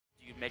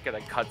make it a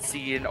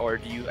cutscene, or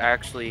do you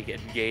actually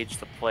engage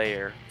the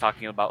player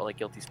talking about like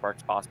Guilty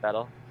Spark's boss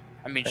battle?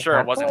 I mean, sure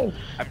it wasn't.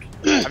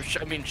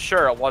 I mean,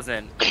 sure it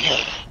wasn't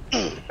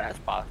the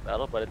best boss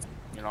battle, but it's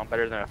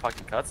better than a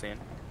fucking cutscene.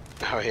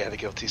 Oh yeah, the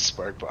Guilty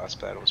Spark boss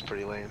battle was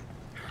pretty lame.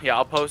 Yeah,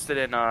 I'll post it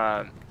in well,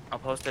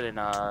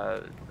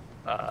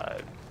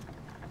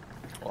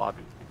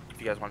 if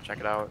you guys want to check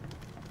it out.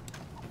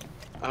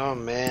 Oh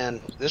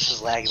man, this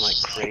is lagging like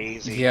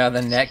crazy. Yeah,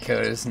 the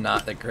netcode is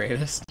not the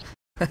greatest.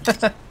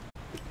 I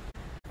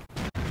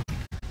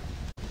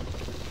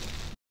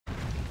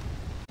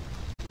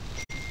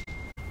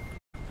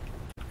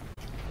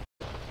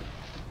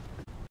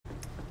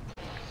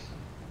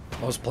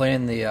was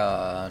playing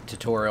the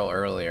tutorial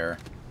earlier,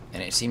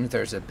 and it seems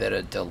there's a bit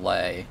of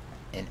delay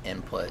in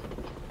input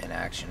and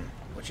action,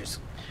 which is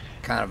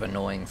kind of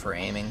annoying for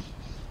aiming.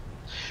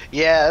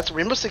 Yeah, that's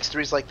Rainbow Six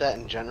 3 is like that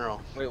in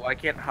general. Wait, why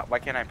can't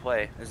I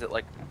play? Is it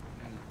like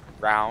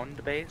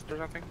round based or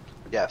something?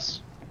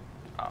 Yes.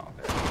 Oh,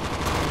 okay.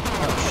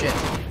 Oh shit.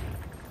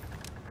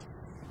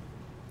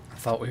 I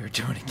thought we were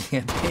doing a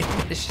campaign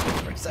mission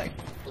for a second.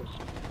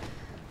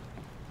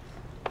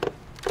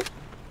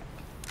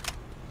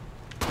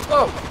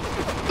 Oh!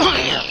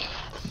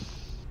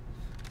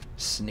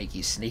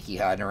 Sneaky, sneaky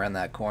hiding around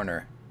that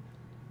corner.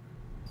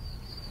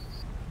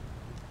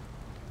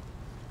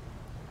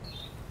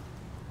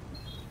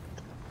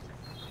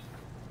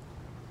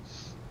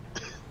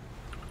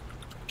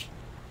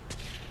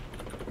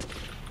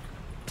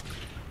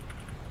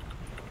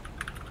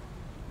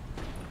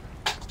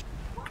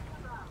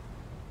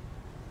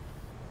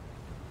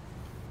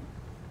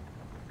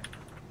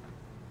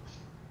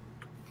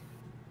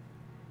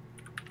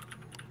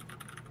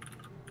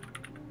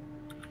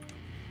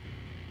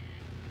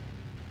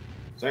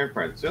 San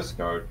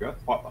Francisco, you have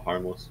to fight the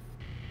homeless.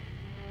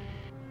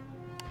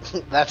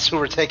 That's who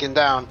we're taking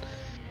down.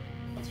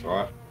 That's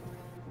right.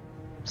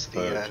 It's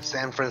the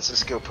San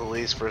Francisco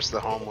police versus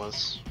the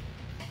homeless.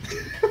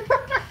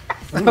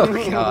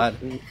 Oh god.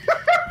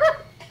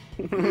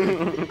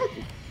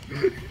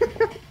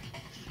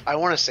 I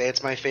want to say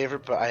it's my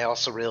favorite, but I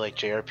also really like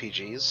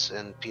JRPGs,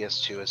 and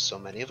PS2 has so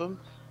many of them.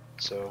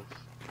 So.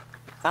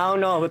 I don't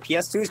know, but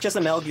PS2 is just a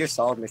Metal Gear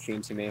Solid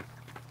machine to me.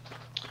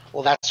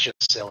 Well, that's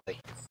just silly.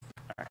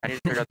 I need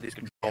to figure out these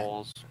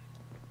controls.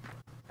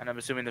 And I'm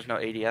assuming there's no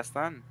ADS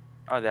then?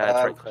 Oh, yeah,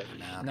 that's right click.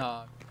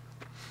 No.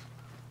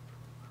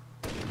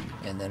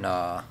 And then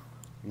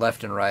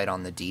left and right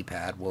on the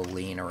D-pad will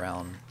lean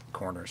around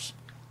corners.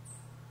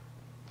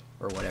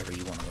 Or whatever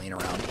you want to lean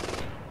around.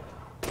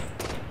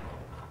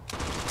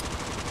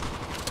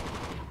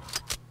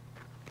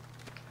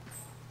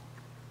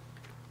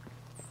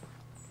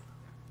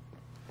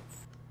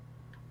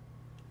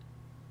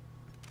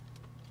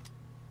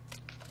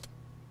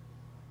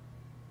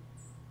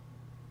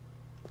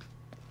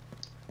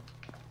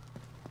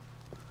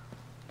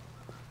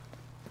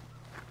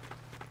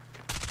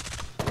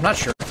 I'm not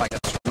sure if I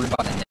got screwed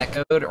by the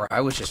netcode or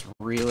I was just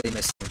really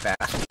missing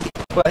fast.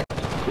 But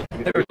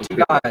there were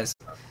two guys,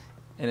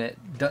 and it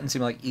doesn't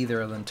seem like either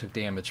of them took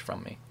damage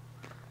from me.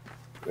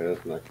 Yeah,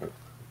 that's netcode.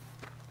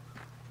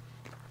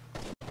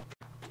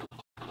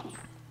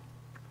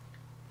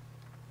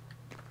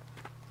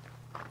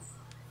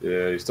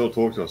 Yeah, you still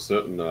talk to a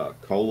certain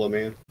cola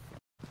man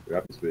who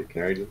happens to be a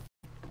Canadian.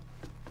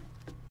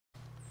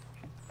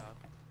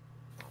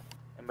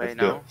 Anybody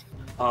know?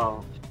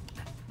 Oh.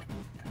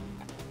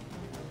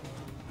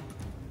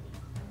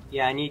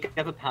 Yeah, I need to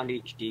have a pound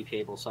HD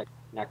cable so I can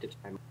connect it to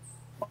my...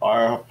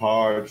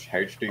 iPod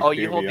HD. Oh,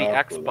 you hold the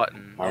X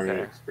button.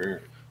 Okay.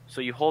 Experience.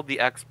 So you hold the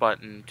X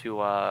button to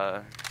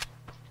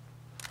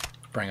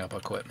Bring up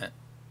equipment.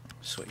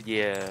 Sweet.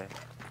 Yeah.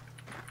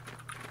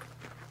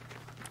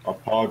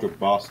 iPod or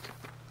bust.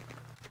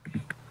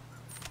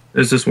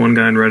 There's this one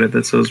guy on Reddit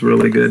that sells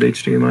really good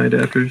HDMI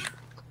adapters.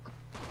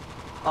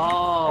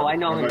 Oh, I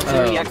know him. He's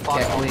in the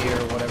Xbox home Keckley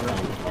or whatever.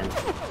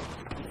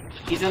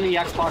 He's in the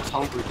Xbox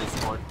homebrew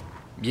Discord.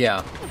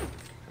 Yeah.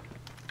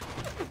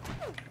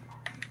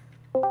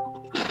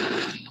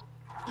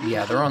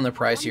 Yeah, they're on the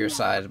pricier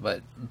side,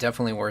 but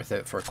definitely worth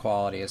it for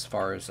quality as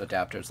far as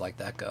adapters like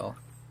that go.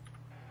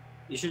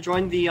 You should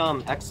join the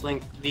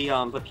XLink, the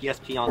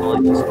PSP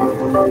online Discord.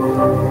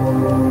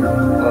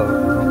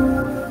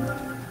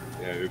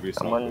 Yeah, it would be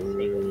Someone's something.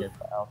 speaking as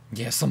well.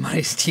 Yeah,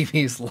 somebody's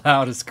TV is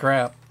loud as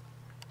crap.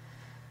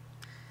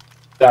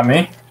 Is that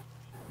me?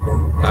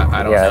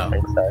 I don't Yeah, know. I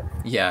think so.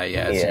 Yeah,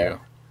 it's Yeah. you.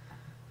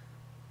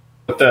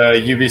 With the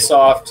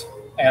Ubisoft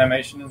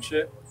animation and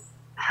shit?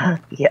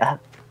 Yeah.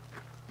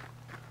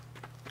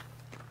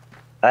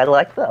 I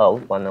like the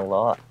old one a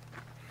lot.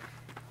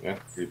 Yeah,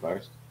 pretty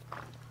based.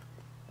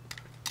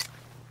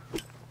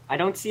 I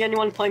don't see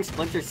anyone playing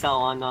Splinter Cell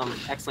on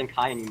XLink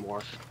Kai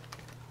anymore.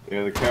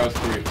 Yeah, the Chaos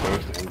 3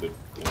 first ended.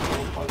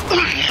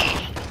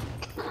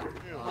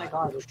 Oh my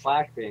god, those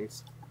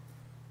flashbangs.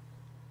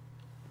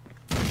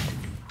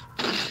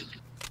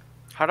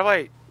 How do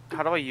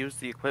I use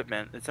the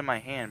equipment? It's in my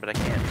hand, but I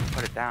can't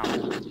put it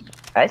down.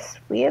 That's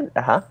weird.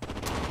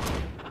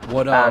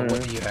 What do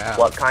you have?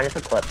 What kind of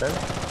equipment?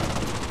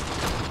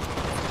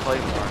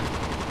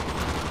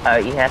 Claymore?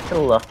 You have to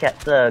look at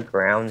the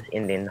ground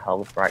and then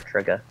hold right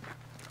trigger.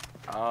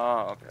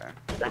 Oh, okay.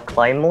 The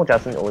Claymore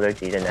doesn't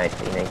auto-detonate,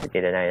 so you need to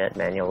detonate it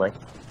manually.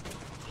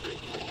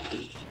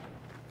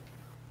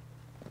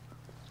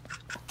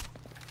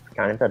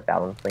 Kind of a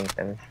balancing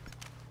thing.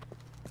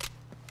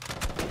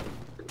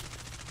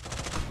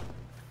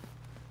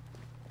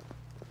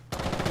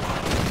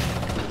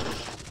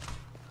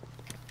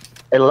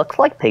 It looks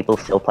like people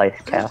still play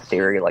Chaos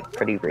Theory like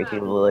pretty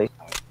regularly.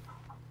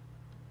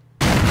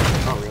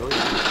 Oh, really?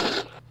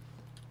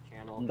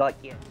 Channel. Like,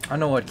 yeah. I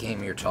know what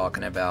game you're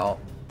talking about.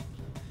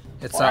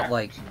 It's not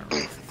like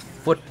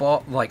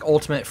football, like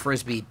Ultimate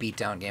Frisbee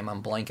beatdown game.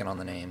 I'm blanking on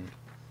the name.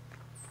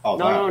 Oh,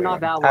 No, not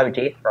that Oh, one.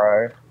 Death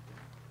Row.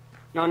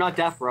 No, not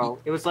Death Row.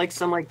 It was like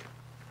some it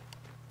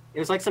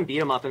was like some beat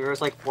 'em up, and there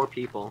was like 4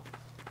 people.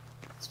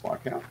 Spot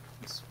count.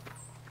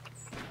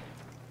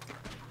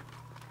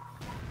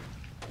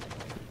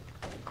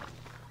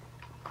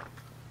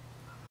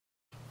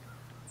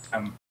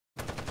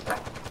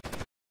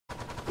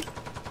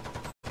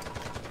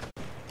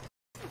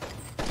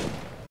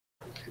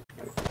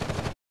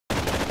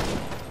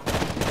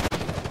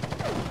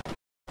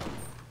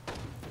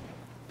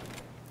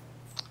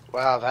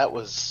 Wow, that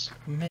was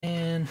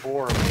Man.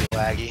 horribly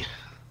laggy.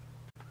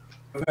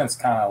 Movement's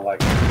kind of like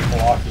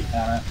blocky,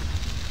 kind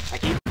of. I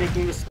keep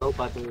thinking the scope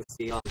button is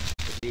the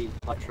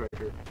left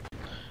trigger.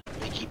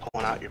 You keep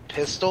pulling out your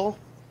pistol.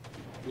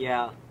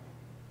 Yeah.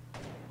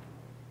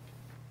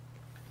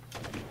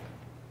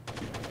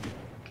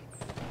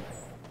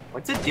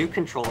 What's a Duke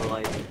controller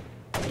like?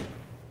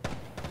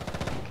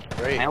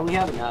 Great. I only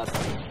have an S.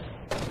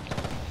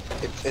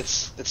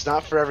 It's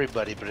not for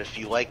everybody, but if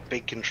you like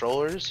big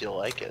controllers, you'll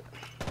like it.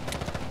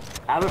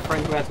 I have a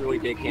friend who has really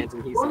big hands,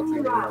 and he says he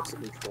really loves the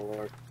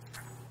controller.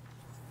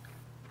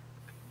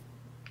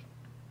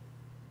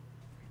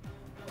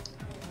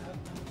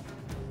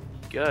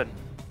 Good.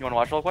 You want to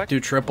watch real quick? Do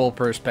triple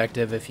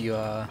perspective if you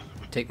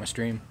take my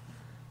stream.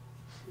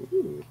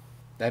 Ooh.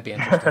 That'd be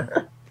interesting.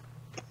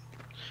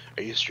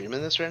 Are you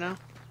streaming this right now?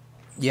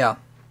 Yeah,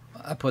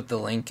 I put the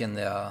link in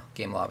the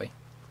game lobby.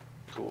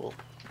 Cool.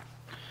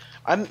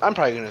 I'm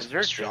probably Is there gonna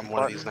a stream jump one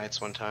of button? these nights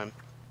one time.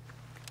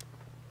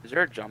 Is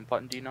there a jump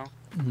button? Do you know?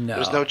 No.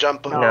 There's no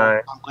jump button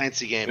No. on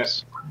Clancy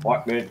games.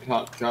 White man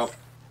can't jump.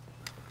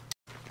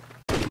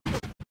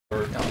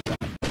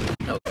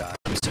 No, God,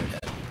 I'm so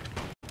dead.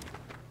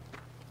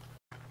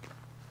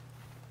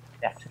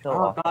 Tactical Oh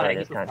god, I operator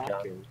hate the can't jump.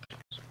 vacuum.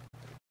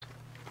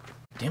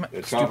 Damn it.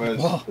 Yeah, stupid Chavez.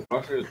 wall. The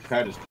doctor is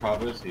cat is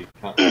Chavez. He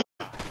can't.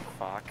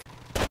 Fuck.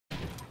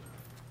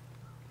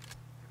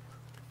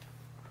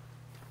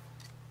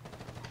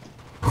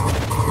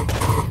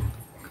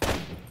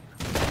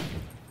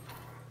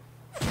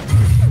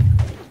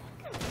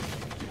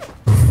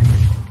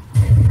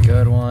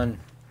 Good one.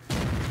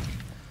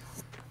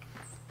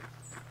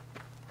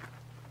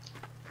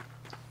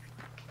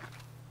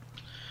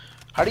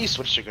 How do you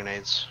switch to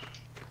grenades?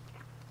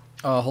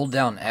 Hold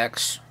down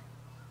X.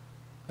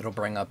 It'll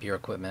bring up your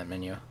equipment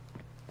menu.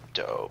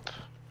 Dope.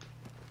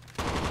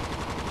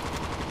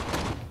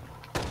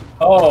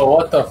 Oh,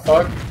 what the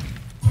fuck?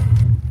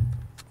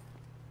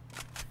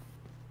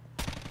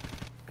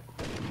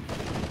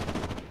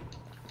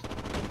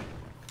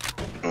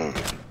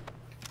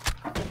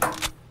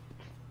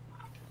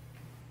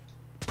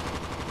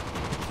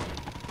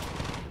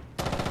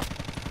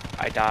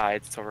 I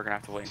died, so we're gonna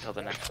have to wait until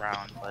the next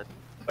round.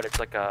 But it's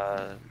like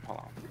a hold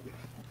on.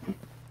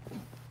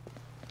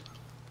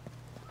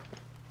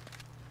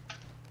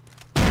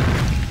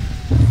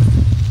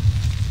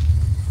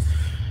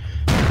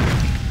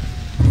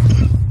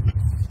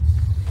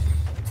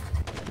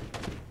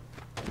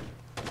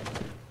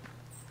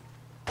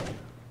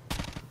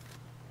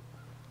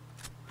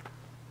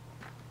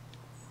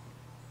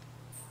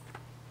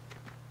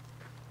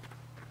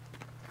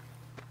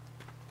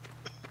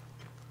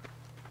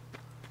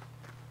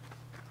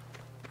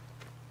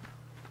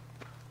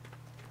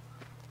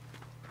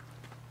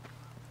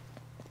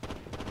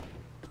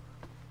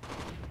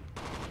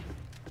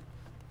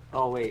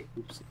 Oh wait,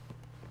 oops. Is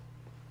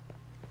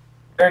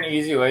there an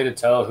easy way to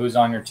tell who's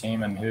on your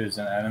team and who's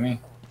an enemy?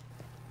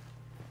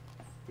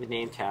 The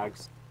name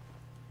tags.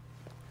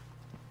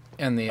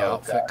 And the Oh,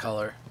 outfit God.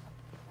 color.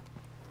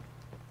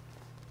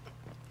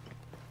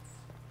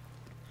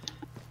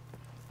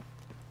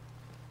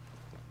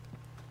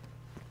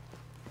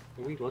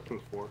 What are we looking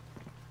for?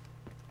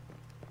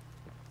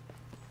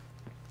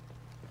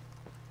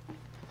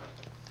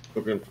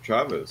 Looking for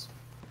Chavez.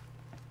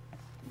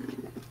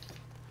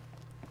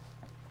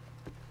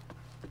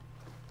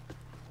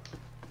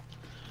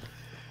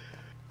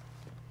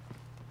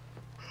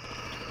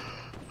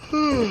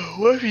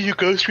 What if you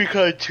Ghost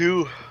Recon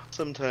 2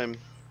 sometime?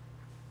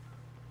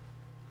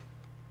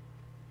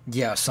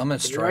 Yeah,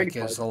 Summit You already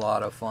Strike is played. a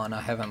lot of fun.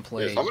 I haven't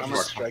played Summer Summer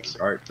Strike's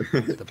Strike's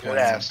alright. the Good plan.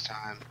 ass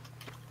time.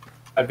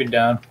 I'd be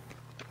down.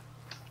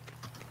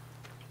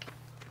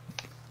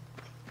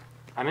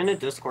 I'm in a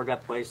Discord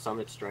that plays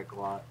Summit Strike a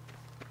lot.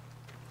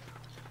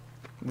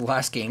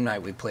 Last game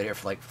night we played it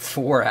for like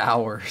 4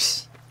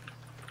 hours.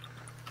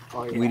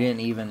 Oh, yeah. We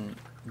didn't even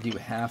do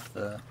half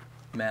the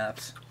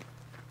maps.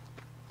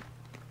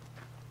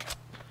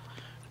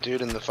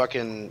 Dude, in the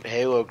fucking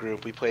Halo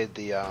group, we played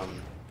the all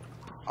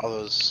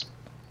those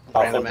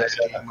random ass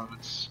game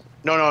modes.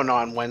 No,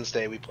 on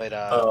Wednesday we played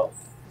it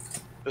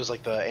was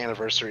like the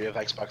anniversary of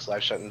Xbox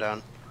Live shutting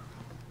down.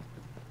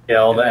 Yeah,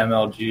 all the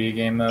MLG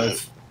game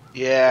modes.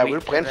 Yeah, we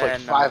were playing for like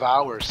 5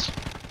 hours.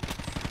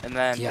 And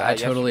then Yeah, I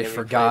totally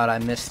yesterday forgot. I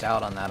missed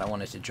out on that. I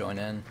wanted to join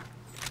in.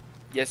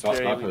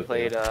 Yesterday we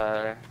played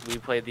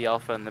the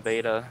alpha and the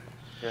beta.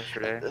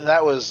 Yesterday.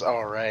 That was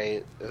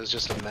alright. It was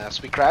just a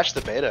mess. We crashed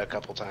the beta a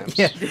couple times.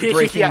 Yeah,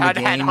 breaking the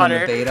game on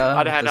the beta.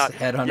 On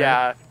Headhunter.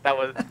 Yeah,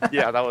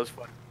 that was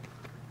fun.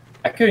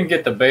 I couldn't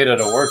get the beta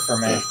to work for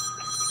me.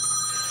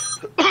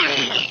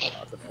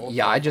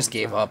 Yeah, I just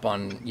gave up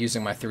on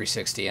using my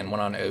 360 and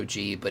went on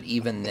OG, but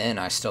even then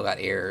I still got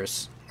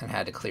errors and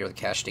had to clear the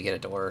cache to get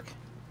it to work.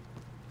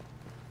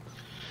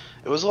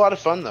 It was a lot of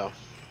fun though.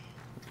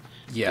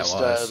 Yeah, Just, it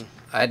was.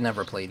 I had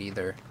never played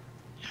either.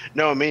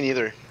 No, me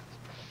neither.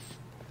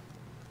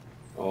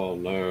 Oh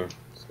no,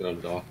 it's gonna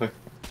die.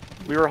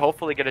 We were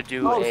hopefully gonna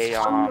do Shit,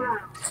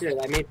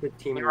 I made the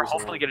team. we were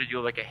hopefully gonna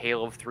do like a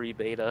Halo 3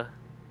 beta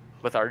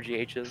with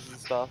RGHs and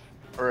stuff.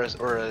 Or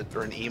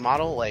an E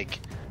model, like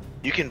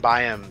you can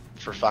buy them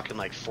for fucking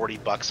like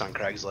 $40 on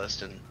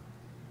Craigslist, and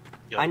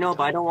I know,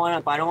 but I don't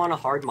want to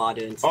hard mod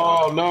it and stuff.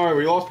 Oh no,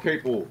 we lost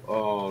people.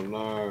 Oh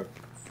no.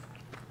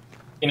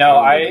 You know, Oh,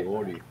 I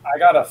lordy.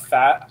 got a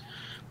fat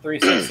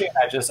 360 and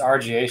I just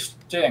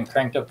RGH'd it and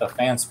cranked up the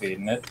fan speed,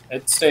 and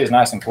it stays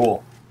nice and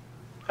cool.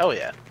 Hell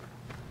yeah.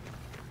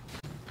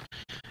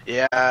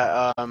 Yeah,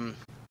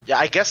 yeah.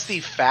 I guess the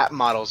fat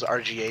models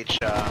RGH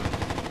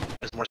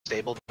is more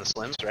stable than the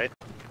slims, right?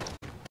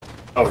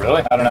 Oh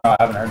really? I don't know. I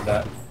haven't heard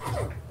that.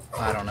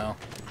 I don't know.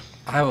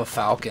 I have a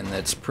Falcon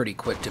that's pretty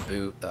quick to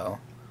boot, though.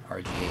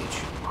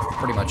 RGH.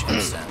 Pretty much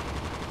instant.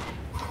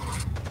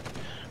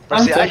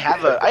 But see, I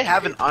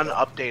have an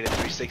unupdated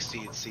 360.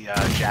 It's the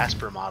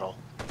Jasper model.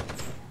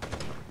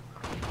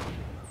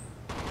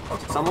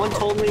 Someone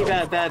told me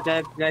that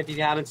if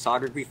you haven't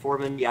soldered before,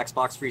 then the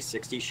Xbox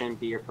 360 shouldn't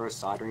be your first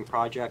soldering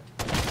project.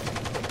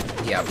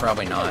 Yeah,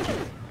 probably not.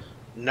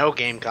 No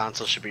game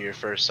console should be your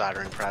first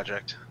soldering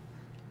project.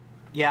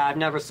 Yeah, I've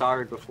never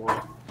soldered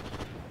before.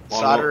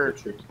 Solder.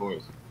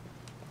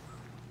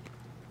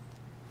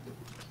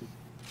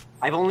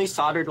 I've only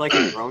soldered like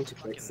a drone to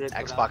fix it.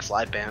 Xbox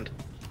Live Band.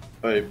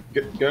 Hey,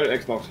 go to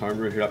Xbox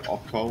Homebrew, hit up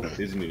Octol.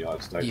 He's in the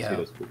United States. Yeah. He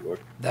does good work.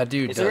 That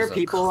dude Is there does a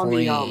people on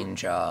the, clean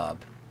job.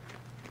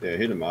 Yeah,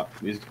 hit him up.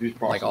 He's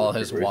Like all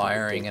his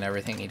wiring and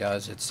everything he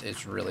does,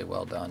 it's really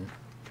well done.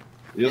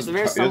 Is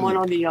there someone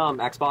on the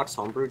Xbox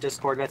Homebrew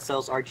Discord that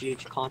sells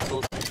RGH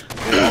consoles?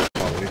 Yeah,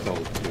 he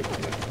sells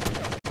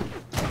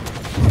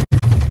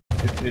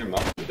hit him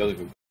up. He does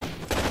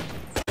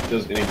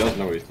and he does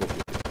know what he's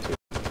talking about.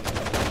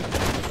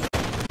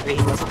 Wait,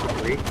 he does it for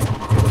free?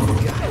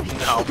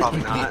 No,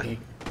 probably not.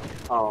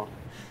 Oh.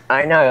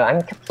 I know,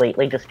 I'm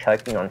completely just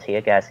choking on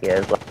tear gas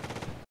here.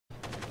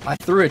 I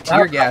threw a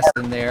tear gas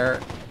in there.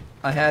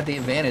 I had the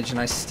advantage and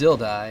I still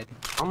died.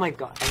 Oh my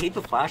god, I hate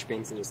the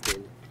flashbangs in this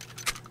game.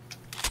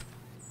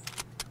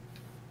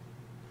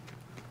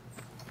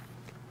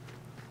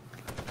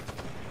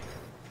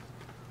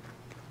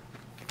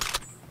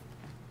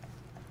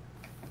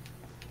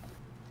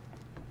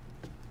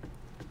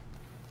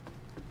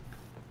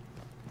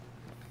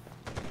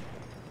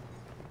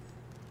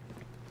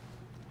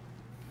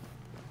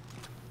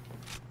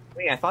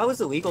 Wait, I thought it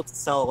was illegal to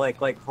sell like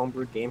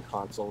homebrewed game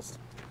consoles.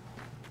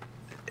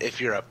 If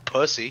you're a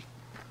pussy.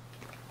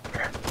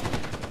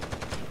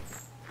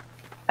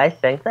 I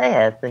think they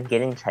have been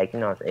getting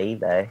taken off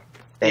eBay.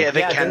 Yeah, they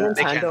Yeah, can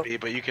Nintendo- be,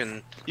 but you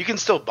can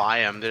still buy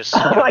them. There's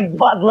Oh my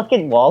god, look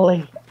at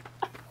Wally.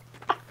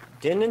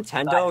 Didn't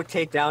Nintendo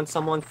take down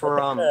someone for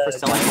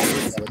selling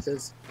homebrewed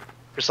Switches?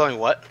 for selling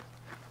what?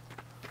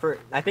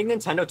 I think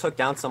Nintendo took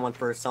down someone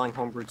for selling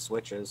homebrewed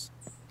Switches.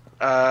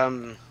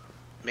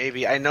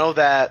 Maybe. I know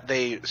that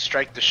they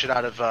strike the shit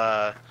out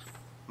of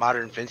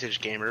Modern Vintage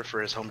Gamer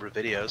for his homebrew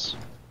videos.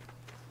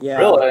 Yeah.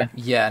 Really?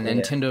 Yeah,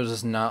 Nintendo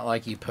does not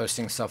like you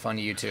posting stuff on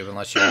YouTube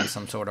unless you're in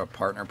some sort of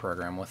partner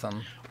program with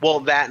them.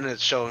 Well, that and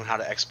it's showing how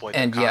to exploit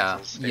And their yeah,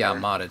 consoles. yeah,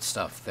 modded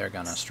stuff. They're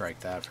gonna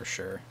strike that for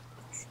sure.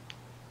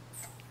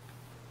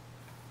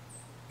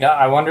 Yeah,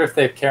 I wonder if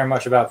they care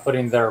much about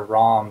putting their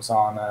ROMs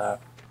on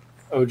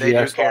OG They do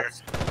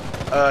Xbox.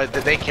 care.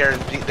 They care.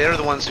 They're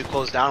the ones who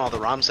closed down all the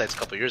ROM sites a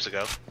couple years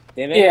ago.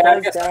 Didn't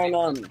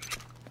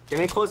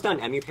they close down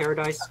Emu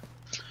Paradise?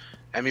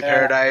 Emi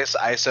Paradise,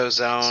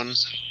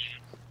 ISOZone.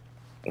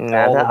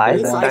 No, the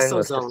ISO ISO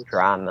was zone. just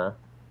drama.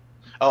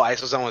 Oh,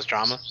 ISOZone was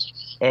drama.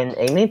 And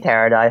Amy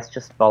Paradise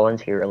just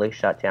voluntarily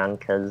shut down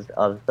because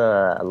of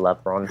the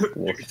LeBron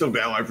It's still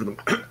bad life for them.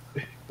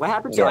 What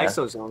happened to Yeah.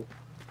 ISOZone?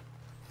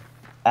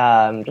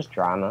 Just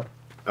drama.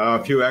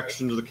 A few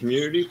actions of the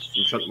community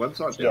and shut the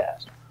website down. Yeah.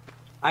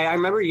 I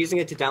remember using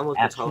it to download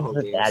the Apples Toho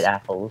with bad games.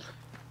 apples.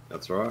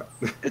 That's right.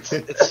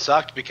 It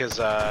sucked because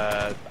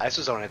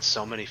ISOZone had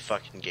so many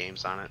fucking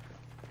games on it.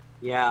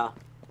 Yeah.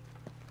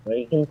 Well,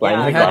 you can blame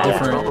Yeah, the I had guy.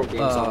 different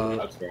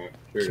That's right.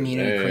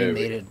 community There we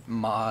created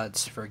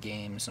mods for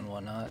games and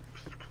whatnot.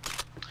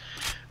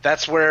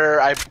 That's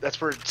where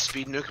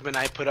Speed Nukem and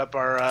I put up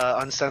our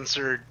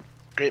uncensored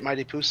Great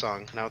Mighty Pooh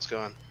song. Now it's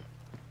gone.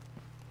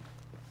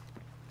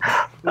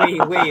 Wait,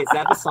 is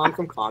that the song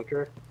from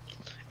Conquer?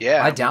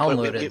 Yeah, I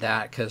downloaded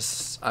that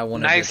because I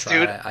wanted Nice, to try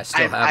dude. it. I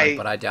still haven't,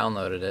 but I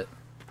downloaded it.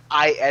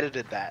 I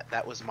edited that.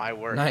 That was my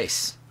work.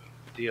 Nice.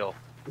 Deal.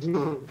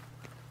 It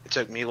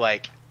took me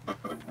like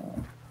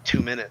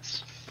 2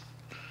 minutes.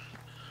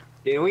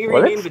 Didn't we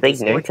What rename did the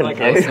Speed Discord to Nukem like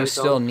do? I House also or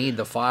still something? need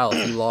the file.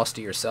 If you lost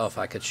it yourself,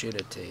 I could shoot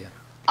it to you.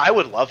 I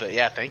would love it.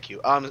 Yeah, thank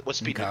you. What's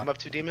Speed Okay. Nukem up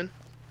to, Demon?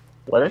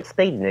 What did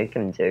Speed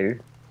Nukem do?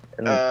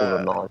 For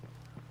the mod?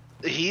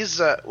 He's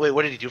wait,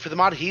 what did he do for the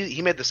mod?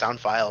 He made the sound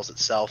files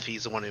itself.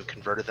 He's the one who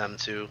converted them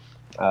to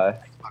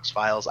Xbox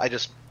files. I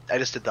just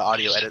did the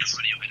audio edits.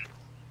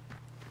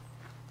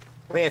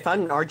 Wait, I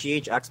found an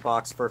RGH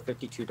Xbox for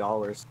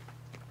 $52.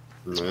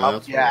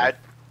 Yeah,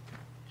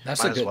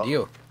 That's Might a as good well.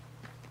 deal.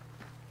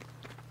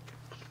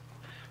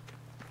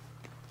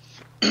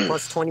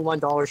 Plus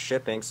 $21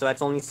 shipping, so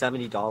that's only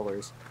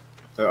 $70.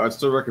 I'd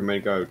still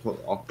recommend go to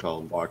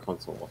Octal and buy a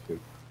console off him.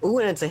 Ooh,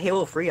 and it's a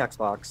Halo free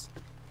Xbox.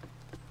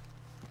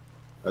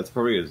 That's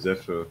probably a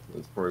Zephyr.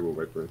 That's probably what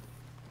we're doing.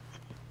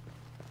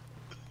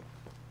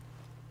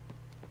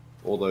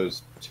 All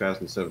those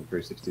 2007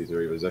 360s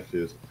are either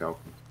Zephyrs or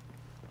Falcons.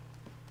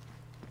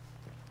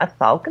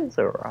 Falcons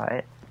are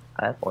right.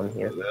 I have one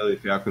here. The early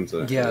Falcons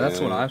are. Yeah, that's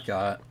what I've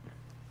got.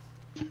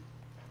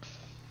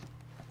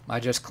 I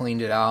just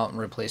cleaned it out and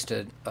replaced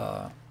it,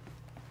 the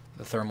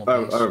thermal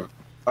base.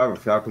 I have a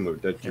Falcon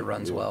with dead. It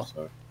runs well.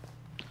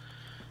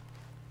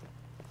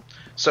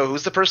 So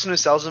who's the person who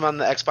sells them on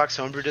the Xbox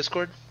Homebrew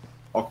Discord?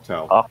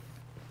 Octal.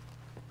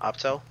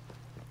 Optel?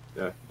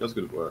 Yeah, he does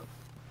good work.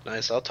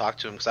 Nice, I'll talk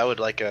to him because I would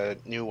like a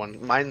new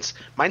one. Mine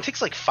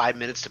takes like 5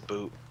 minutes to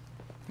boot.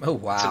 Oh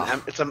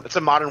wow! It's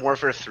a Modern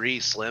Warfare 3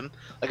 Slim.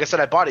 Like I said,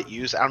 I bought it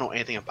used. I don't know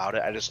anything about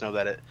it. I just know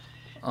that it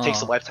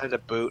takes a lifetime to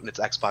boot and it's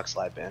Xbox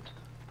Live banned.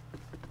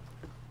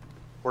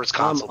 Or it's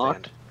console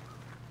banned.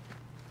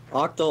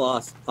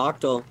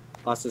 Octal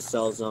also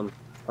sells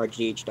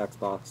RGH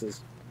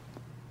Xboxes.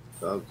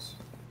 Does.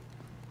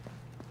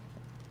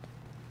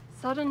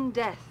 Sudden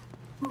death.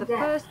 The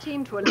first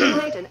team to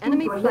eliminate an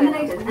enemy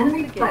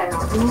player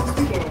wins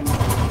the game.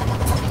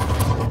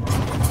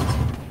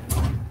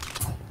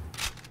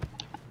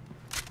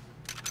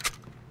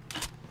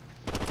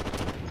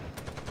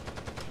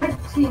 Red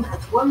team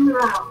has won the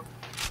round.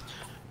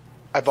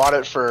 I bought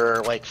it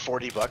for like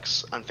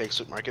 $40 on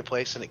Facebook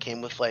Marketplace, and it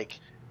came with like,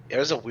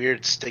 there's a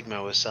weird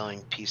stigma with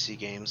selling PC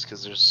games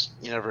because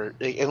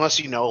unless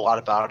you know a lot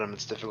about them,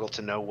 it's difficult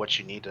to know what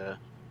you need to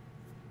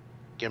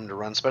get them to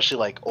run, especially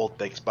like old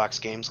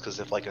Xbox games, because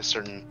if like a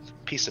certain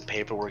piece of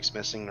paperwork's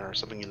missing or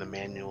something in the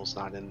manual's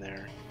not in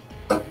there.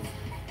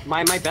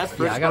 My best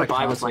first I got a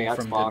buy was my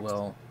console from Xbox.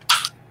 Goodwill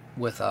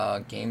with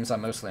games I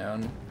mostly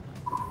own,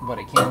 but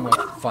it came with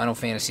Final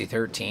Fantasy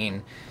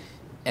 13,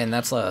 and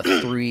that's a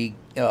three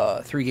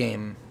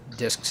game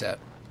disc set,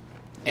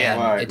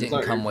 and it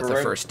didn't come with the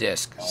first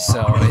disc,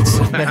 so it's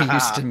no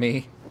use to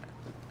me.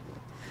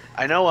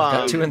 I know.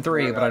 Got 2 and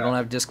 3, but I don't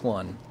have disc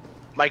 1.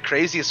 My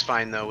craziest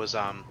find though was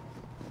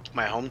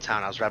my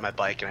hometown. I was riding my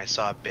bike and I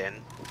saw a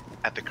bin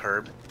at the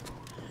curb,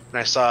 and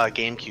I saw a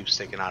GameCube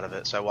sticking out of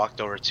it. So I walked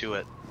over to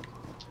it,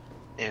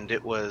 and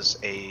it was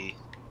a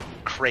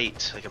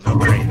crate, like a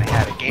milk crate. And they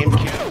had a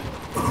GameCube,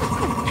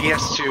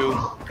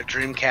 PS2, a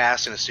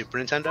Dreamcast, and a Super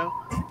Nintendo.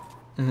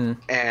 Mm-hmm.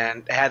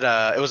 And it had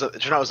it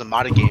turned out it was a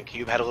modded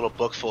GameCube. It had a little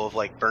book full of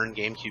like burned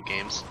GameCube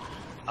games.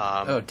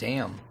 Oh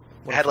damn!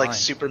 It had like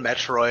Super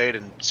Metroid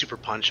and Super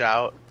Punch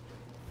Out.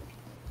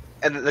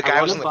 And the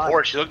guy was on the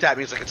porch. He looked at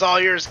me. He's like, "It's all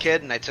yours,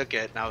 kid." And I took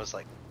it, and I was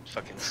like,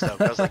 fucking stoked.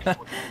 I was like,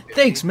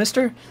 "Thanks,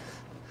 mister."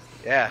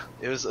 Yeah,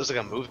 it was like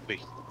a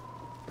movie.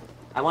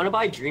 I want to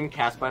buy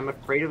Dreamcast, but I'm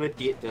afraid of a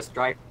disc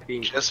drive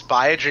being. Just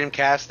buy a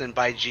Dreamcast and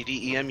buy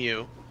GDEMU.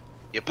 You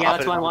pop Yeah,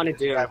 that's what I want to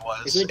do.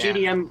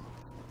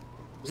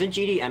 Isn't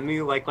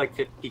GDEMU like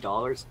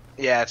 $50?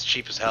 Yeah, it's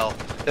cheap as hell.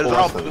 They're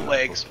all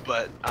bootlegs,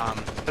 but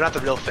they're not the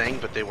real thing,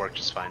 but they work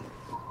just fine.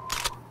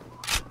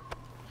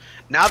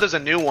 Now there's a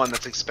new one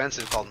that's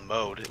expensive called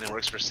Mode, and it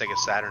works for Sega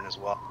Saturn as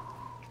well.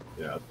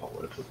 Yeah, it's not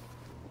worth it.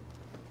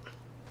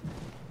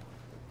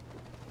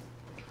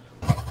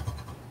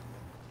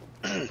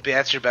 But yeah,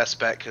 that's your best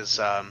bet, because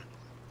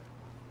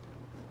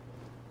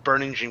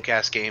burning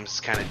Dreamcast games is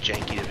kind of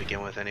janky to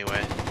begin with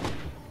anyway.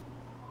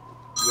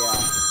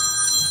 Yeah.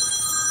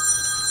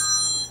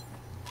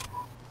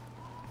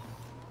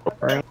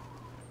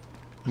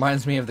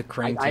 Reminds me of the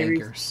crank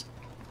anchors.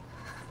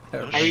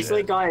 I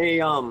recently got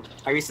a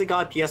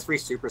PS3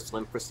 Super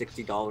Slim for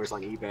 $60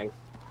 on eBay.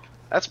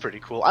 That's pretty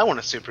cool. I want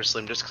a Super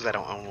Slim just because I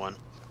don't own one.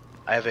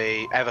 I have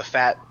a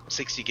fat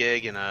 60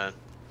 gig and a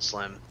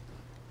Slim.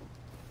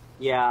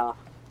 Yeah.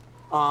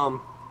 The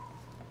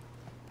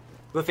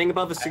thing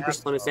about the Super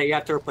Slim is that you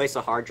have to replace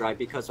a hard drive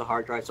because the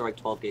hard drives are like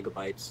 12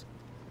 gigabytes.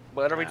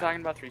 What are we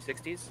talking about?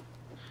 360s?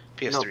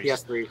 PS3s. No,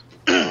 PS3.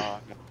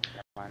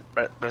 fine.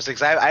 But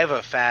I have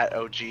a fat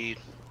OG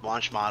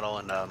launch model,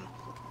 and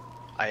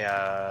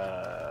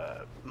I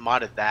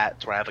modded that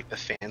to where I have like the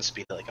fan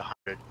speed at like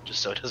 100,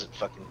 just so it doesn't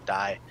fucking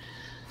die.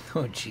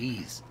 Oh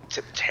jeez.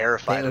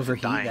 Terrified they of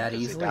overheat dying that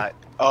because they easily? die.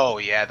 Oh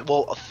yeah.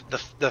 Well,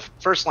 the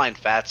first line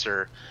fats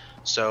are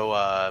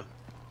so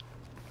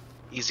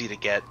easy to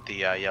get the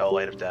yellow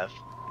light of death.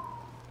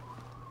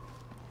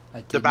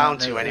 They're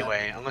bound to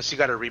anyway, unless you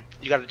gotta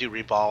do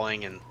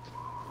reballing and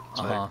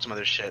some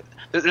other shit.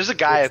 There's a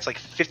guy that's like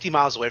 50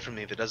 miles away from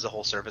me that does the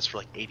whole service for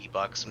like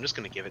 $80. I'm just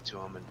gonna give it to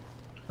him and.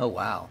 Oh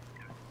wow.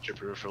 Trip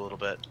for a little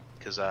bit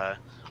because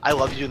I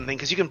love doing the thing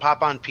because you can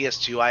pop on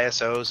PS2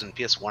 ISOs and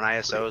PS1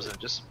 ISOs and it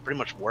just pretty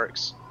much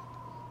works.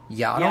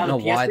 Yeah, I don't know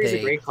why PS3 is they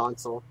a great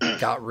console.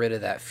 got rid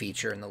of that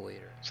feature in the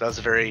later. So that was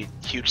a very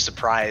huge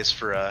surprise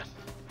for a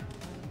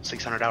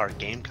 $600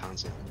 game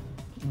console.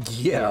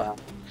 Yeah.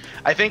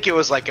 I think it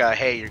was like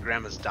hey, your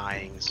grandma's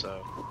dying,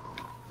 so.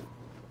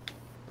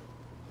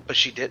 But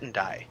she didn't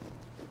die.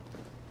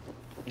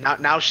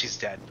 Now she's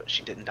dead, but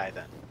she didn't die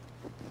then.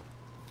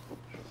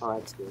 Oh,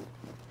 that's good.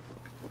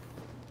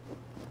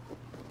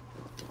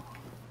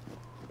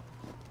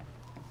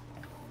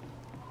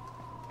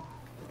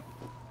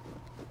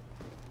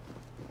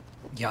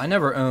 Yeah, I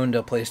never owned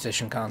a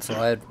PlayStation console.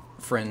 I had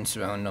friends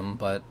who owned them,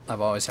 but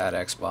I've always had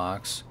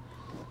Xbox.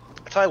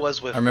 That's how I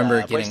was with. I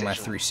remember getting my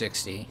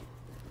 360.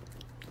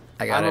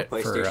 I got it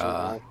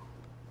for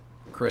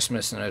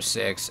Christmas in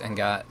 06 and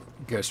got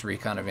Ghost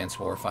Recon Advanced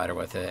Warfighter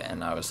with it,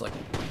 and I was like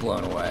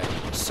blown away.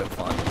 It was so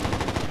fun.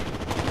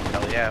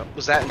 Hell yeah!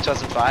 Was that in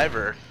 2005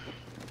 or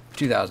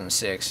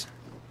 2006?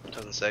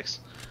 2006.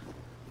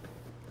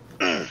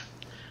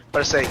 But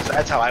I say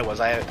that's how I was.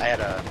 I had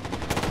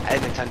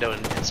Nintendo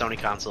and Sony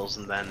consoles,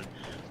 and then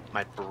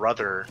my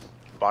brother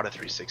bought a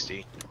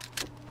 360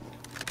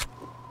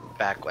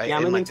 back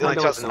in like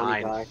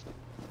 2009.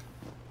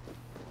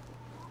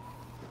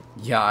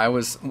 Yeah, I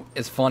was.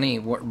 It's funny.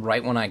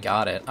 Right when I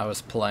got it, I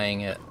was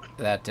playing it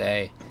that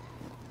day,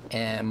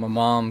 and my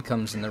mom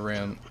comes in the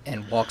room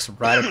and walks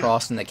right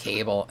across in the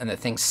cable, and the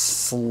thing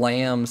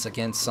slams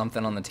against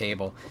something on the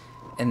table,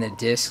 and the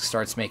disc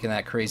starts making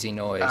that crazy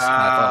noise. And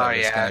I thought it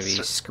was gonna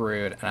be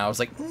screwed, and I was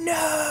like,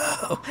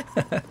 no.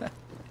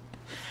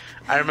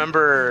 I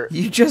remember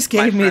you just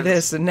gave me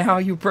this, and now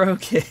you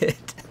broke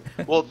it.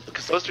 Well,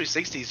 because those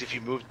 360s, if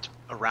you moved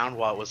around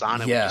while it was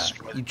on, it would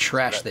destroy you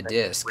trashed the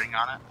disc. Ring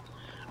on it.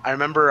 I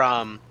remember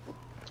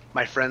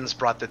my friends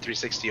brought the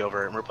 360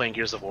 over, and we're playing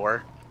Gears of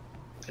War,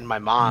 and my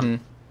mom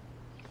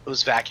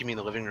was vacuuming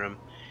the living room,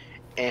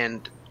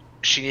 and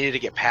she needed to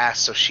get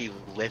past, so she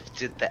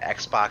lifted the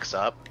Xbox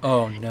up.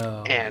 Oh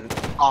no! And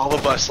all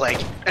of us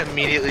like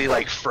immediately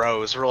like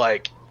froze. We're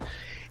like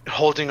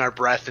holding our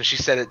breath, and she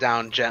set it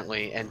down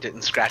gently and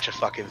didn't scratch a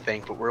fucking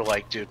thing. But we're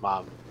like, dude,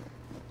 mom,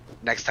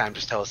 next time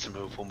just tell us to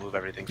move. We'll move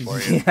everything for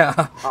you.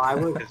 Yeah. Oh, I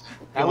would.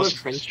 I would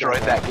destroyed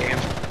that game.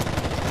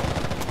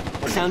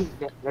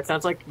 That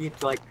sounds like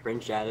you'd like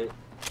cringe at it.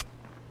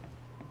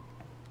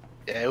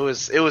 Yeah, it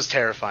was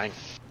terrifying.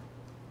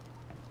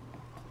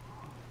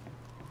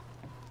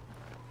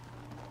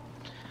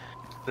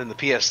 Then the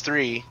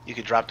PS3, you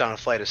could drop down a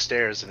flight of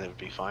stairs and it would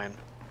be fine.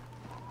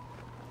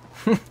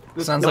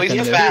 Sounds like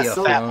a fat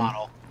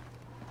model.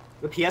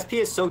 The PSP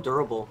is so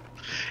durable.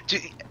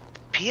 Dude,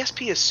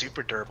 PSP is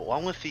super durable.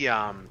 Along with the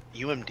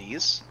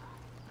UMDs,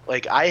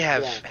 like I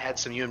have had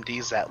some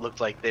UMDs that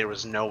looked like there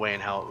was no way in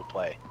hell it would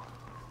play,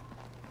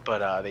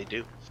 but they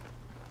do.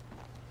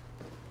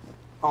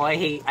 Oh, I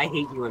hate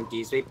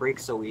UMDs. They break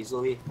so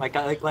easily. Like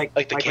the when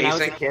casing? I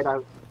was a kid,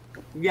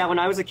 when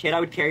I was a kid, I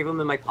would carry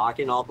them in my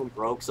pocket, and all of them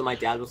broke. So my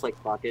dad was like,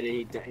 "Fuck it,"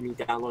 and he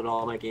downloaded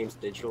all my games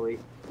digitally.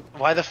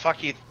 Why the fuck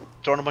are you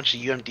throwing a bunch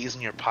of UMDs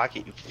in your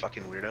pocket, you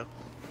fucking weirdo?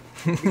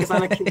 Because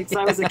I'm a kid. Because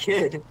I was a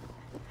kid.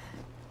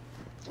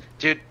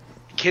 Dude,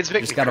 kids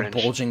make just me got cringe. a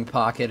bulging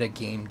pocket of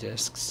game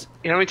discs.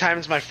 You know how many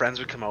times my friends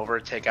would come over,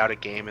 take out a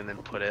game, and then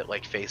put it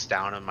like face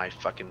down on my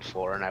fucking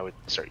floor, and I would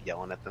start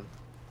yelling at them.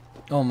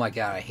 Oh my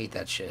god, I hate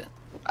that shit.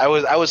 I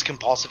was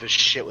compulsive as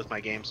shit with my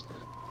games.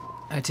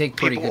 I take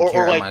pretty good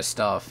care of my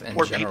stuff in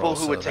or general, people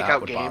who so would take that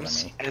out would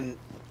games bother me. and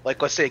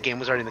like let's say a game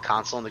was already in the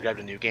console and they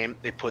grabbed a new game,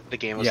 they put the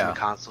game was in the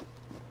console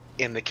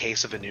in the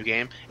case of a new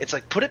game. It's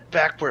like put it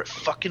back where it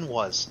fucking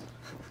was.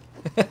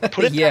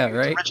 Put it back in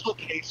its original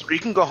case where you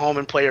can go home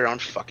and play your own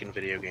fucking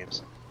video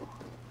games.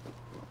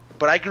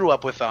 But I grew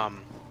up with the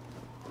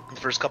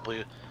first couple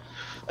of,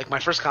 like my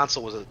first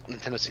console was a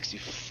Nintendo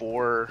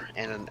 64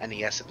 and an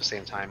NES at the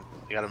same time.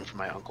 I got them from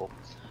my uncle.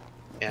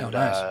 And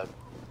nice.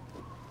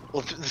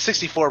 well, the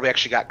 64 we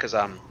actually got because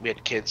we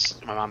had kids.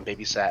 My mom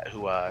babysat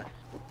who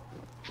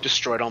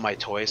destroyed all my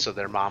toys. So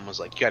their mom was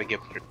like, "You got to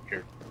give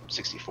your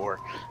 64."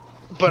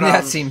 But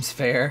that seems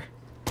fair.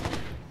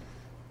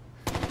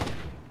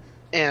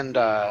 And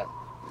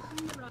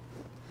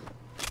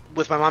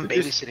with my mom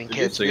babysitting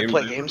kids, we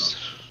play games.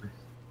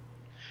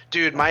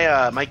 Dude, my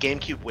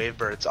GameCube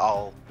Wavebirds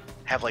all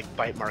have like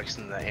bite marks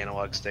in the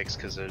analog sticks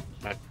because of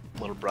my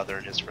little brother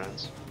and his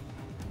friends.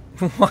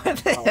 What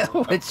the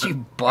hell would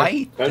you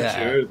bite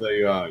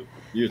that?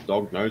 use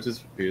dog noses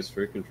for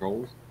PS3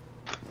 controllers?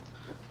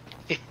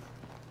 Yeah,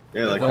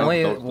 The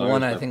only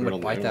one I think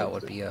would bite that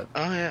would be Oh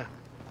yeah,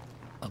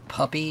 a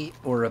puppy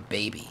or a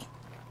baby,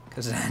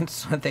 because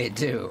that's what they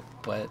do.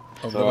 But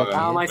a So, little kid.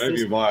 my maybe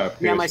sister- buy a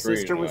PS3 yeah, my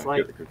sister and, was get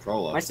like- the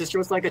controller. My sister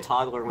was like a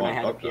toddler when I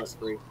had a Okay.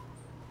 PS3.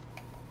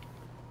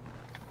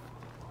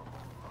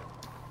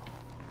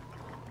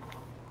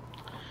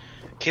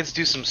 kids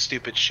do some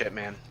stupid shit,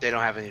 man. They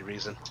don't have any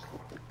reason.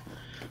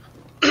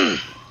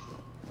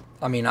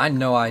 I mean, I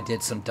know I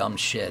did some dumb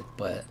shit,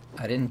 but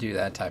I didn't do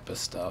that type of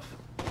stuff.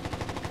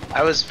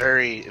 I was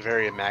very,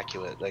 very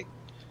immaculate. Like,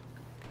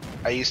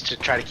 I used to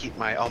try to keep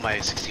all my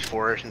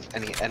 64 and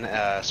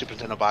Super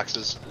Nintendo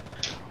boxes.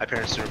 My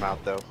parents threw them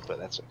out though, but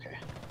that's okay.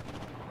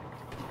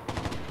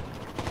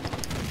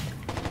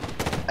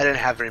 I didn't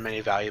have very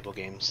many valuable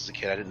games as a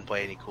kid. I didn't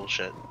play any cool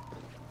shit.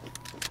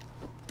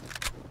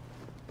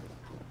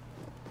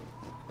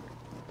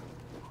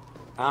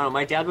 I don't know.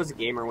 My dad was a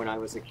gamer when I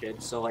was a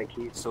kid, so like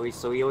he'd always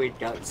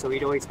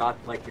got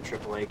like the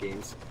AAA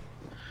games.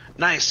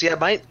 Nice. Yeah,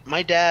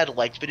 my dad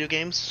liked video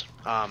games.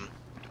 When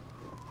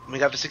we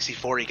got the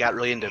 64, he got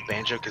really into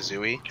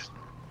Banjo-Kazooie.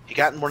 He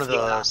got in one of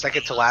the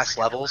second to last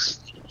levels,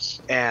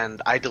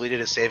 and I deleted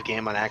his save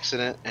game on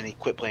accident, and he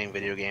quit playing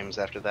video games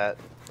after that.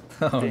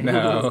 Oh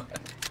no,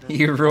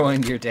 you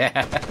ruined your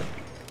dad.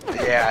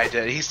 Yeah, I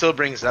did. He still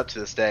brings it up to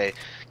this day.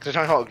 Because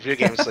they're talking about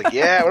video games, like,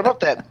 yeah, what about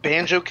that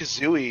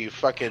Banjo-Kazooie you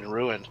fucking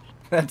ruined?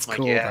 That's like,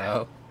 cool,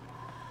 yeah.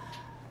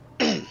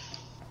 though.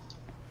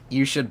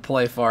 You should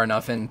play far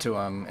enough into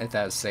him at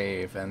that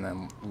save and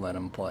then let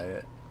him play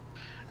it.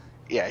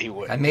 Yeah, he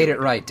would. I made it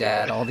right,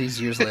 Dad, all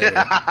these years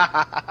later.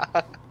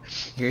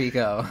 Here you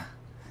go.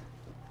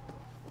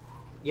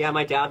 Yeah,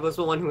 my dad was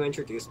the one who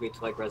introduced me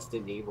to like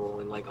Resident Evil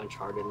and like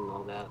Uncharted and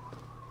all that.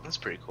 That's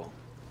pretty cool.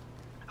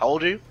 How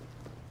old are you?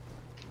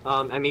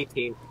 I'm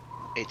 18.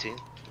 18.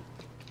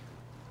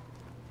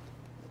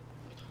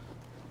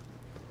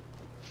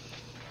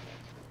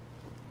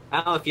 I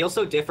don't know, it feels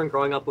so different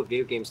growing up with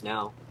video games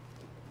now.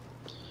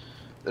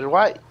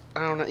 Why? I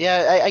don't know.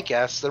 Yeah, I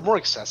guess. They're more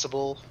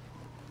accessible.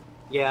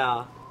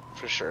 Yeah.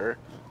 For sure.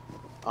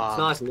 It's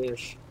not as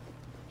niche.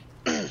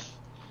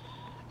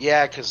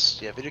 Yeah, because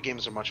video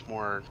games are much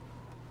more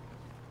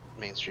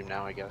mainstream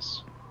now, I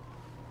guess.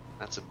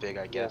 That's a big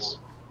I guess.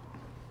 Yeah.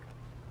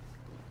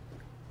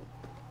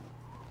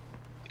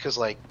 Because,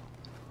 like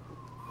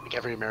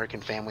every American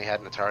family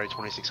had an Atari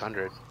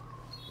 2600.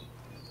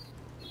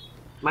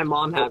 My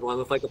mom had one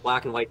with like a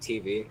black and white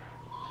TV.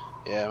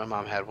 Yeah, my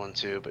mom had one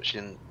too, but she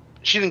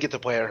didn't get to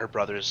play it. Her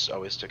brothers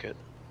always took it.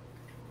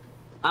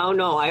 I don't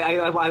know.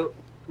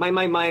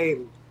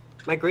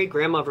 My great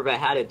grandmother that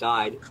had it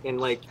died,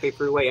 and like they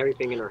threw away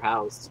everything in her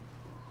house.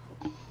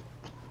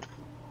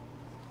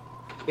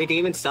 They didn't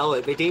even sell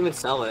it. They just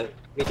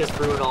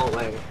threw it all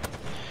away.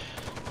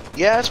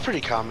 Yeah, it's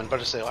pretty common,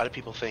 but I say a lot of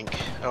people think,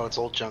 oh, it's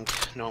old junk,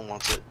 no one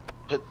wants it.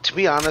 But to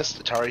be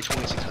honest, Atari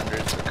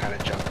 2600s are kind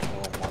of junk, no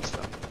one wants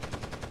them.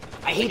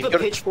 I hate the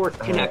pitchfork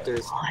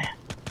connectors.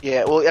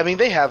 Yeah, well, I mean,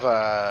 they have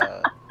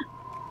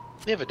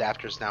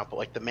adapters now, but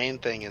like the main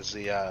thing is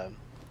they go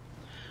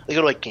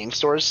to like game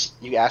stores,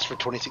 you ask for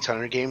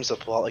 2600 games, they'll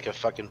pull out like a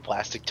fucking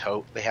plastic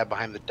tote they have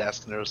behind the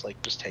desk, and they're just like,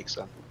 just take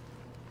some.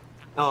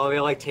 Oh, they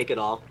like take it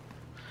all.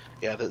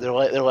 Yeah, they're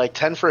like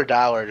 10 for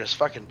 $1, just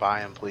fucking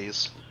buy them,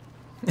 please.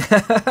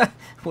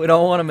 We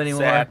don't want them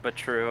anymore. Sad but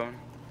true.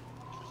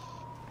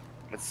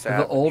 It's sad.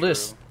 The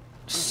oldest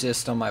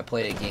system I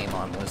played a game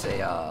on was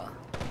a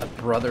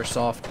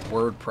Brothersoft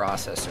word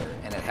processor,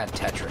 and it had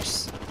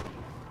Tetris.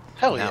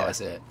 Hell yeah. That was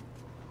it.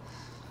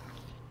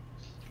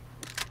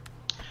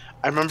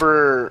 I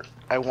remember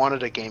I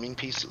wanted a gaming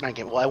PC.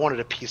 I wanted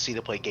a PC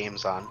to play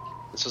games on.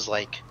 This was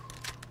like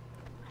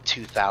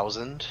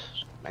 2000,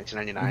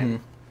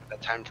 1999,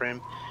 that time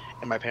frame.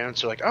 And my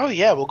parents were like, "Oh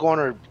yeah, we'll go on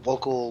our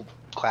local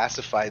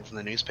classifieds in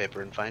the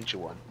newspaper and find you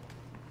one."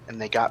 And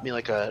they got me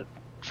like a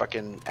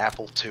fucking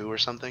Apple II or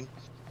something.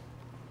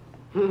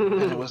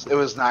 And it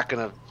was not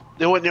gonna.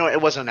 It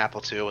wasn't an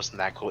Apple II. It wasn't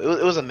that cool.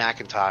 It was a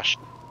Macintosh.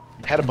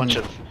 It had a bunch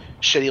of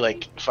shitty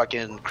like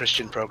fucking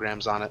Christian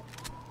programs on it.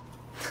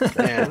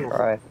 And,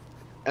 Right.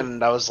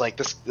 and I was like,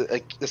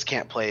 this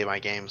can't play my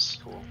games.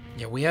 Cool.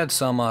 Yeah, we had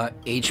some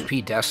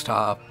HP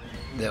desktop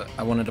that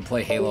I wanted to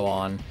play Halo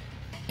on,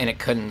 and it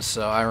couldn't.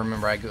 So I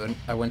remember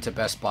I went to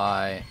Best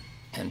Buy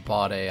and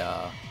bought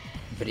a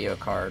video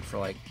card for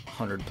like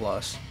 100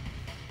 plus.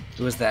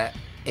 It was that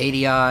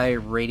ADI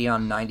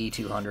Radeon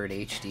 9200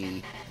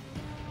 HD.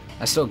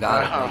 I still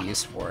got it no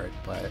use for it,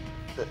 but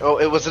oh,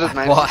 it was it a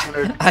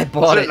 9600? I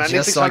bought it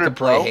just so I could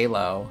play Pro?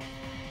 Halo.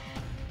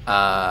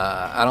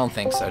 I don't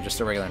think so. Just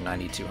a regular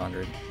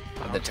 9200.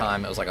 At the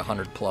time, it was like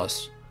 100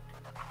 plus.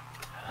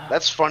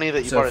 That's funny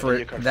that you So bought a for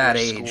video card that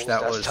for age, school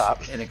that desktop.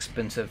 was an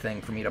expensive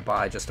thing for me to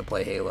buy just to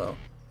play Halo.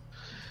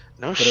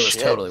 No But shit. it was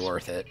totally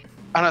worth it.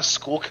 On a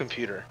school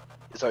computer.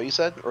 Is that what you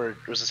said, or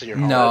was this at your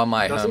home? No, on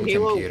my Doesn't home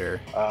Halo- computer.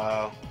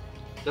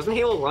 Doesn't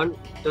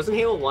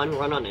Halo 1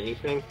 run on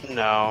anything?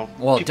 No.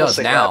 Well, it People does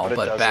say now, that,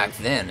 but it back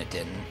doesn't. then it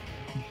didn't.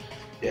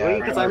 Yeah,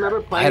 because I remember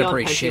I playing had a on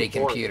pretty Pentium shitty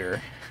 4.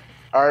 computer.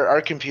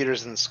 our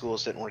computers in the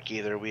schools didn't work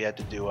either. We had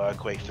to do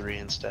Quake 3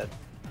 instead.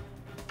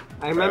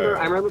 I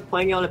remember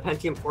playing on a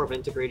Pentium 4 with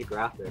integrated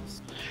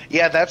graphics.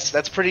 Yeah,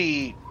 that's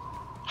pretty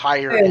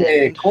higher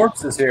Hey, end.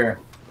 Corpse is here.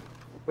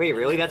 Wait,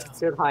 really? That's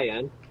considered high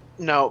end?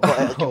 No,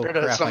 but Oh, compared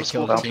to crap, I some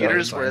school killed two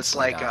computers by where it's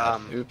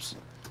accident. like Oops.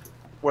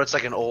 where it's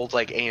like an old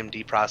like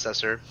AMD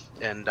processor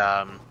and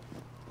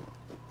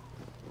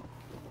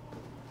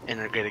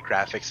integrated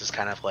graphics is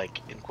kind of like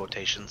in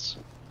quotations.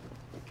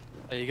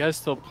 Are you guys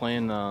still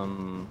playing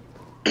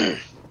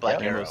Black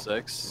Rainbow Arrow.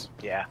 6?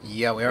 Yeah.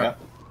 Yeah, we are. Yeah.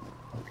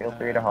 Feel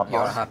free to hop You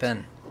wanna on. hop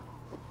in?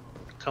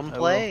 Come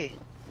play.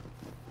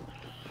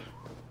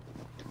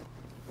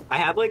 I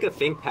have like a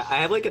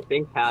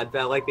ThinkPad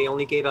that like they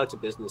only gave out to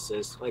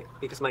businesses, like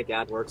because my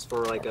dad works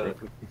for like a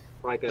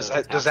Does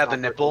that have the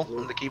nipple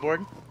on the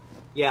keyboard?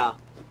 Yeah.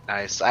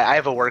 Nice. I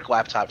have a work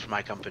laptop for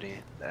my company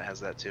that has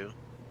that too.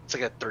 It's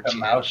like a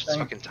 13-inch. It's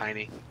fucking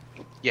tiny.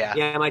 Yeah.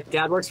 Yeah, my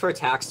dad works for a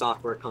tax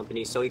software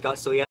company, so he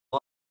had.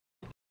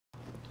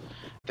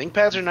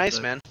 ThinkPads are nice,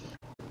 man.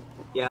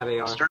 Yeah, they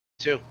are. Start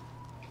too.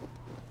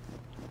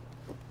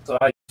 So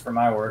I use for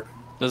my work.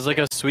 There's like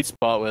a sweet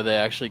spot where they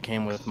actually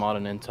came with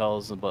modern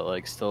Intels, but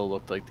like still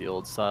looked like the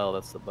old style.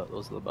 Those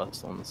are the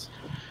best ones.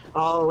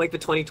 Oh, like the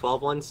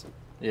 2012 ones.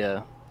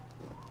 Yeah.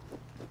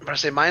 I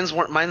say mine's the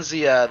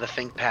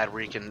ThinkPad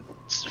where you can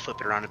flip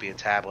it around to be a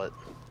tablet.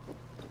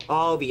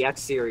 Oh, the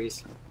X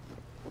series.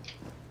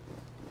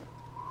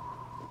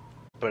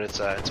 But it's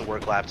a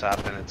work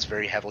laptop and it's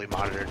very heavily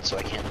monitored, so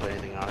I can't put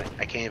anything on it.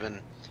 I can't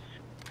even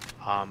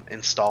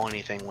install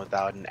anything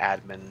without an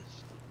admin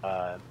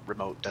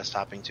remote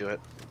desktoping to it.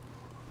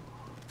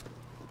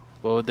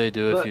 What would they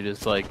do if you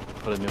just like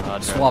put a new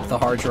hard drive? Swap in? the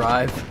hard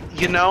drive.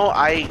 You know,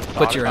 I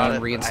Put your thought own,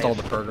 about it, reinstall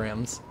the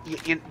programs.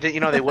 You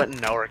know, they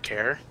wouldn't know or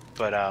care,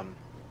 but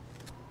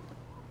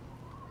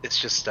it's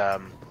just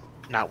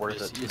not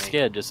worth it. You're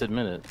scared. Just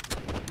admit it.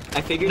 I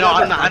figured. No,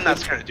 I'm not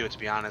scared to do it, to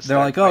be honest. They're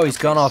like, oh, he's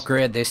gone off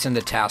grid. They send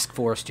a task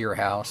force to your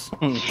house.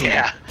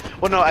 Yeah.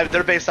 Well, no,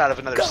 they're based out of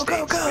another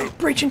state. Go!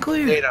 Breach and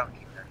clear. They don't.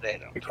 They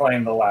don't. You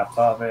claim the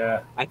laptop,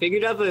 yeah. I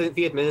figured out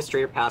the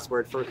administrator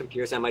password for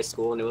computers at my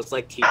school, and it was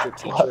like teachers.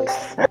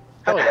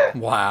 Oh yeah.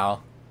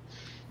 Wow.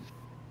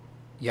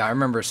 Yeah, I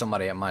remember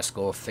somebody at my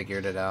school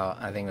figured it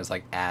out. I think it was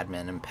like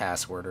admin and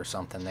password or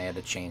something. They had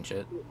to change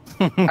it.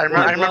 I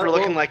remember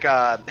looking like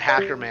a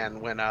hacker man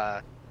when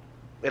at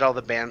all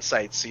the banned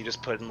sites. So you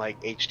just put in like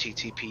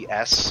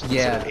HTTPS.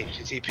 Yeah. Instead of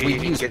HTTP. We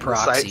and use get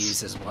proxies the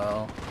sites. as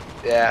well.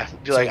 Yeah.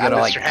 Be So like, you go I'm to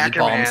Mr. like Hacker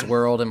E-Bombs Man.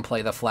 World and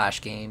play the Flash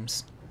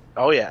games.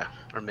 Oh yeah.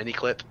 Or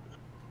Miniclip.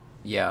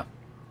 Yeah.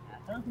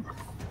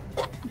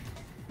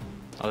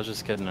 I was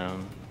just kidding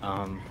around.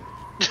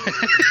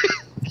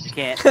 You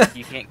can't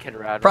kid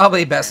around.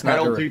 Probably best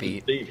not to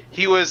repeat.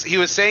 He was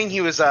saying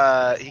he was You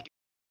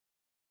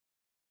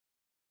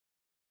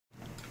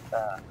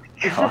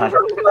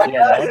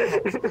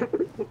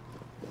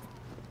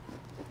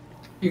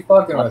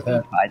fucking with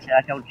him.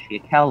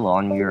 Check how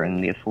long you're in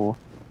there for.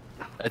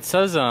 It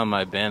says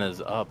my ban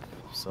is up,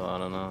 so I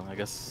don't know. I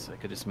guess I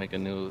could just make a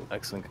new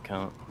XLink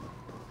account.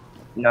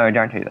 No,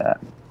 don't do that.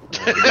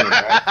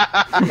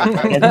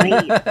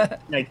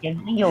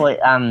 Give me your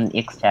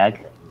X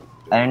tag.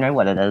 I don't know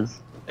what it is.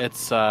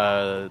 It's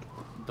the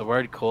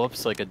word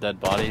corpse, like a dead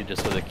body,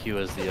 just with a Q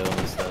as the O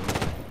instead.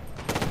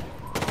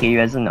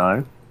 Q as an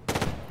O.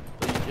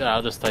 Yeah,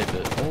 I'll just type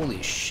it.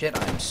 Holy shit,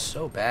 I'm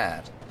so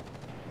bad.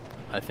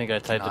 I think I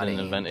typed it in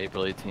Naughty. event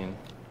April 18.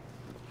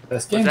 This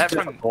Was game's that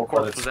from difficult,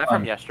 but it's was that fun.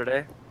 from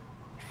yesterday?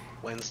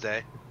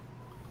 Wednesday.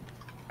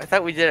 I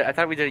thought we did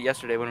it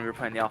yesterday when we were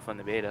playing the alpha and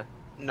the beta.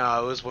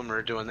 No, it was when we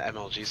were doing the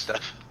MLG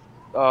stuff.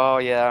 Oh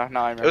yeah, no,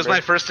 I remember. It was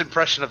my first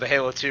impression of the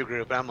Halo 2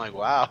 group, and I'm like,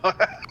 wow.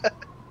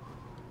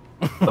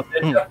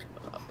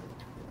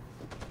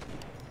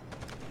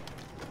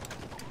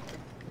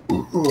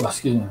 Ooh,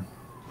 excuse me.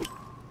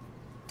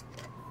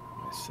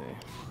 Let's see.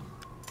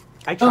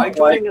 I tried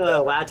joining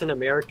a Latin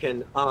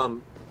American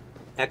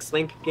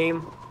X-Link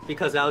game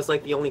because that was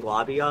like the only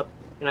lobby up,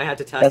 and I had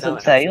to test Doesn't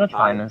out. say your XLink Kai.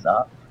 time is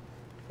up.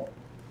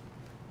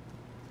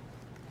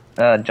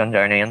 John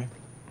Jonian.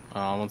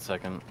 1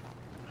 second.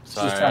 She's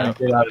Sorry. trying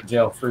to get out of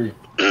jail free.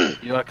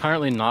 You are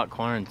currently not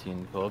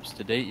quarantined, Corpse.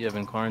 To date, you have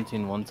been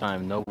quarantined 1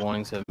 time. No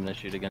warnings have been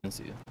issued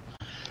against you.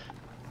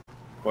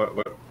 What,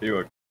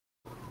 you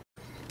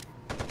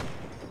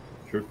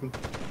tripping?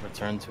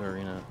 Return to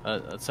arena.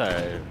 That's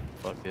alright.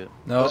 Fuck it.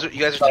 No. You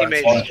guys are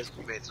teammates. You guys are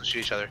teammates. We'll shoot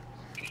each other.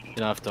 You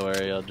don't have to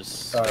worry. I'll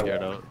just Sorry. figure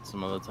it out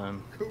some other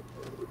time.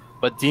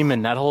 But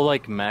Demon, that whole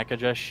like MAC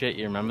address shit,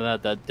 you remember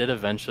that? That did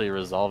eventually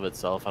resolve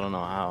itself. I don't know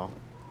how.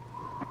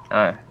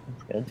 Oh,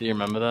 that's good. Do you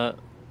remember that?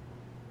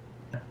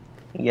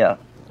 Yeah.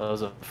 That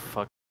was a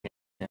fuck.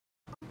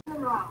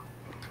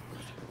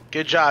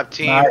 Good job,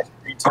 team. Nice,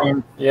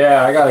 team.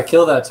 Yeah, I got to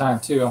kill that time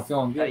too. I'm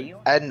feeling good.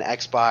 I had an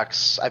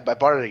Xbox. I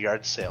bought it at a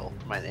yard sale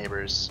for my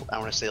neighbors. I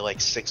want to say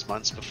like 6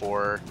 months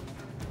before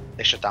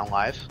they shut down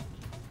live.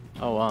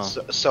 Oh wow.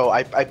 So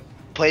I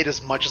played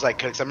as much as I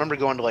could. Cause I remember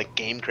going to like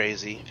Game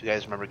Crazy. If you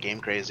guys remember Game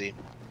Crazy.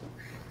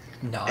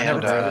 No, I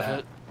never heard of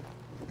it.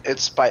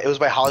 It was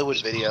by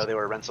Hollywood Video. They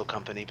were a rental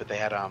company, but they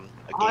had a game.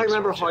 I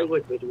remember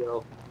Hollywood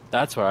Video.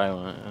 That's where I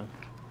went.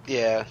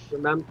 Yeah.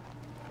 Remember?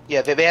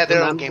 Yeah, they had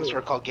their own game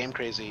store called Game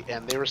Crazy,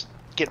 and they were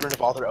getting rid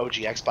of all their OG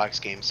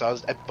Xbox games. So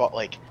I bought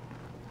like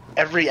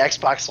every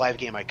Xbox Live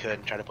game I could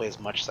and tried to play as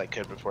much as I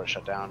could before it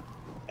shut down.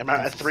 And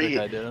my 3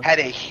 had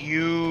a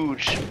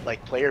huge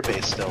like player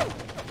base still.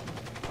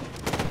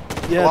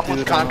 Yeah, along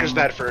with Conquer's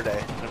Bad Fur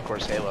Day, and of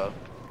course Halo.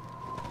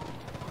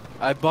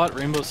 I bought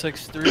Rainbow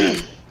Six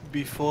 3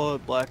 before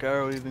Black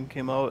Arrow even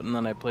came out, and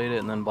then I played it,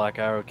 and then Black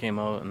Arrow came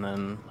out, and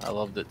then I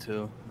loved it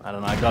too. I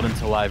don't know, I got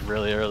into Live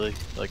really early,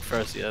 like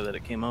first year that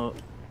it came out.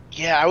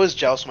 Yeah, I was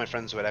jealous of my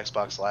friends who had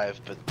Xbox Live,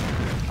 but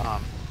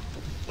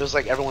it was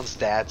like everyone's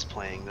dad's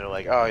playing. They're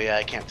like, oh yeah,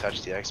 I can't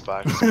touch the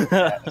Xbox.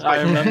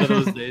 I remember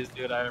those days,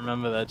 dude. I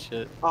remember that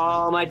shit.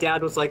 Oh, my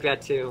dad was like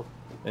that too.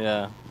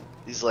 Yeah.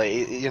 He's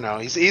like, you know,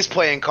 he's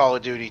playing Call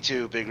of Duty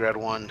too, Big Red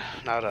 1,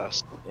 not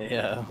us.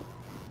 Yeah.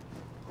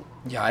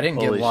 Yeah, I didn't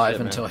get Live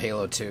until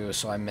Halo 2,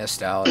 so I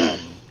missed out on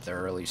the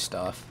early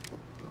stuff.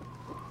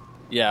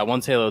 Yeah,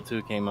 once Halo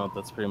 2 came out,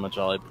 that's pretty much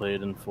all I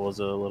played, in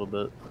Forza a little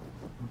bit.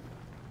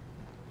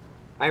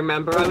 I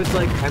remember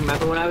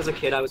when I was a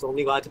kid, I was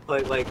only allowed to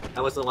play, I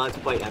wasn't allowed to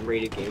play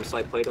M-rated games, so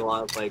I played a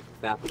lot of,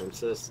 Fat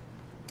Princess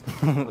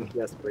on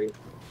PS3.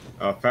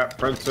 Fat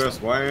Princess,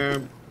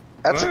 Wham!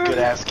 That's a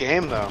good-ass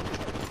game, though.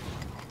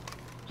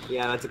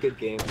 Yeah, that's a good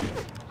game.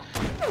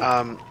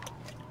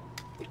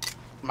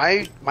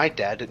 My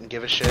dad didn't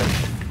give a shit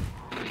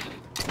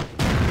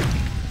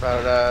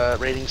about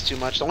ratings too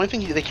much. The only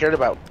thing they cared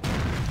about,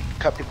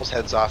 cut people's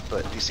heads off,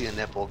 but if you see a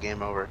nipple,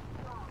 game over.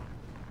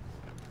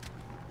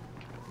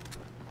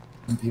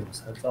 People's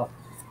heads off.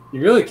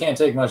 You really can't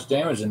take much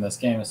damage in this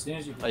game. As soon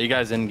as you. Are you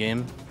guys in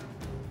game?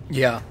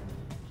 Yeah.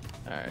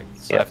 Alright,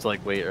 so I have to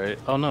wait, right?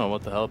 Oh no,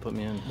 what the hell put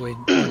me in? We're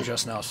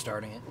just now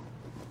starting it.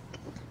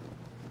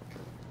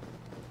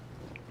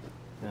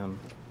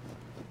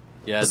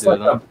 Yeah, it's dude.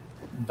 Like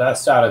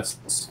best out of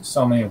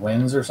so many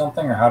wins or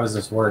something, or how does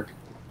this work?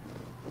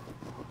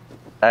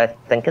 I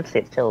think it's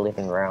still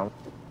 11 rounds.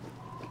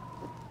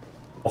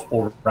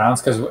 Multiple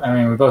rounds, because I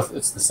mean,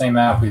 it's the same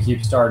map. We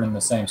keep starting in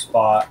the same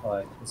spot.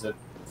 Like, is it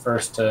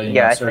first to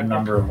know, a certain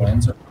number of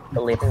wins? Or...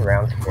 11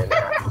 rounds per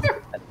map.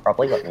 I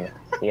probably wouldn't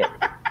see it.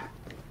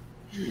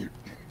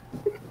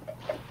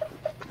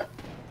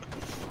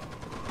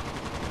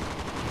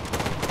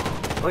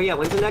 Oh yeah,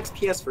 when's the next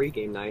PS3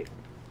 game night?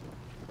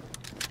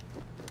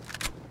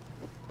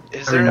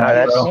 Is there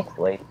a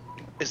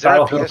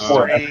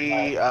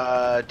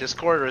PS3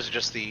 Discord, or is it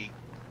just the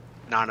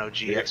non-OG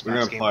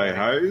Xbox game? Play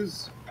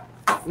Highs?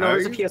 No,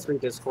 there's a PS3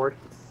 Discord.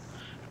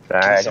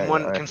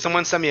 Can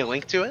someone send me a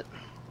link to it?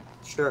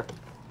 Sure.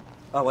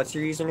 Oh, what's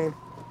your username?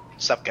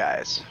 Sup,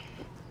 guys.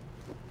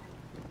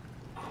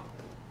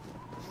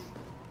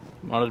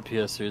 Modded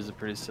PS3s are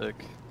pretty sick.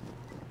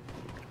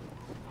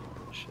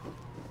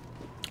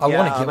 I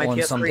want to get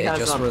one someday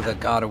just for the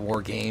God of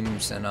War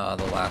games and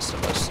the Last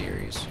of Us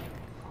series.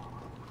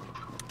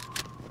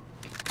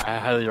 I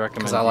highly recommend.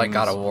 Because I like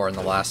God of War and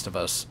The Last of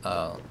Us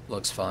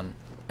looks fun,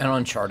 and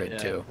Uncharted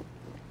too.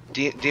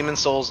 Demon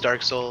Souls,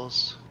 Dark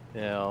Souls.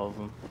 Yeah, all of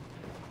them.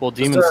 Well,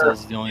 Demon Souls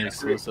is the only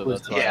exclusive.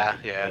 That's why.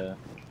 Yeah.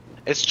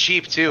 It's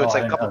cheap too. It's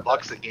like a couple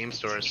bucks at game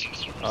stores.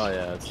 Oh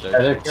yeah, it's cheap.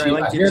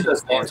 I hear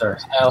those games are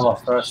hella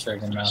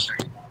frustrating now.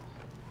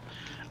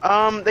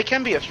 They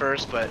can be at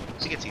first, but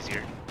it gets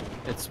easier.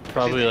 It's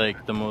probably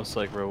like the most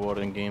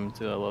rewarding game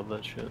too. I love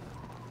that shit.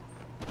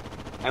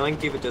 I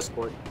linked you the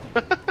Discord.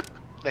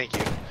 Thank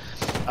you.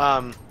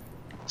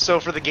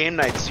 So for the game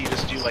nights, do you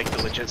just do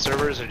the legit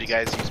servers, or do you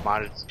guys use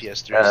modded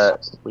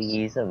PS3s? We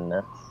use a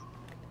mix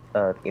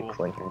of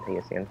XLink and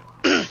PSN.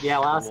 Yeah,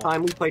 last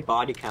time we played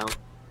Body Count.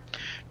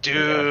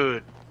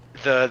 Dude,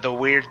 the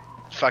weird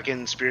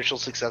fucking spiritual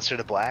successor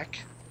to Black?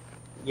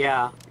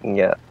 Yeah.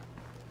 Yeah.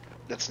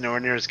 That's nowhere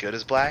near as good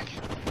as Black?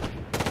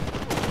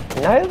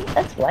 No,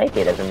 that's way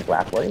better than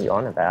Black. What are you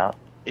on about?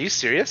 Are you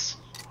serious?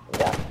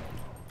 Yeah.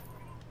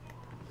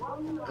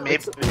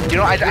 Maybe,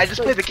 I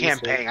just played the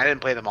campaign. I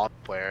didn't play the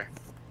multiplayer.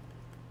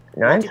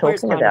 No, I'm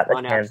talking about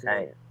the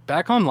campaign.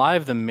 Back on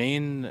Live, the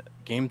main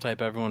game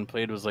type everyone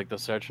played was the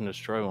Search and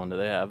Destroy one. Do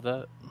they have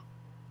that?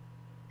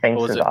 Team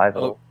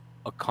Survival.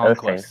 A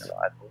Conquest.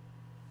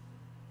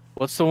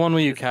 What's the one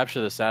where you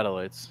capture the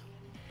satellites?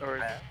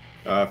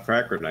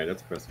 Frag Grenade,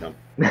 that's the first one.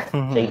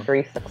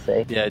 G3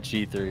 succeed. Yeah,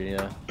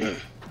 G3, yeah.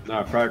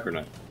 No, Frag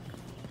Grenade.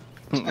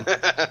 Too.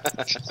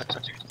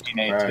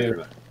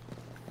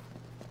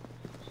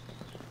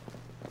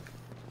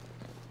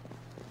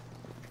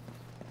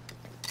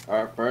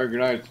 Alright, Frag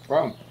Grenade,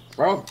 from.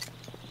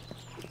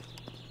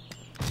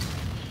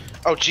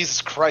 Oh,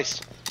 Jesus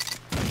Christ.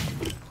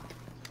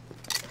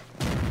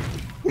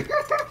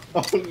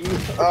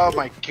 Oh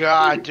my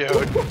god, dude.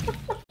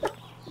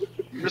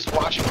 I'm just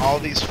watching all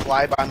these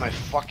fly by my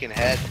fucking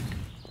head.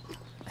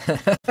 They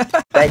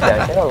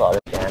don't get a lot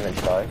of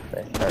damage though.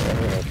 They don't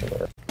really need to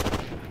live.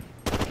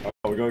 Oh,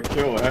 we're gonna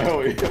kill it,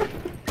 hell yeah.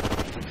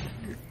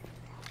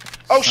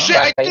 Oh shit,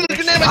 I did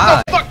the name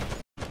myself, fuck!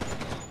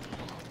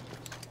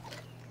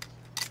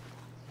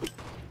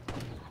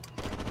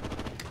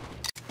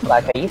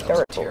 Like, are you still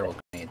recording? Terrible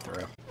grenade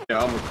throw.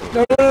 Yeah, I'm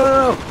recording.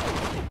 No.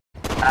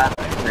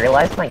 I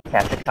realized my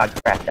capture card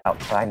crashed out,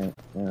 so I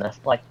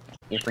missed like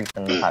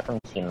everything apart from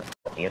team.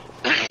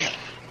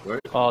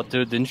 Oh,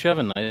 dude, didn't you have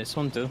a nice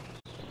one too?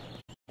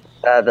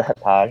 The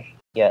Hepage.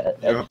 Yeah.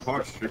 Yeah,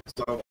 Hepage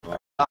stuff. I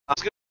was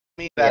gonna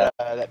meet that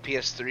that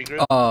PS3 group.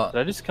 Did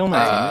I just kill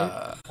my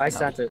teammate? I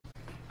sent it.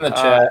 In the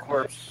chat.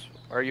 Corpse,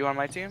 are you on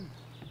my team?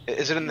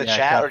 Is it in the Yeah,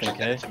 chat or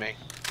Captain just send it K. to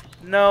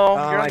me? No, Oh,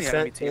 you're on I the sent-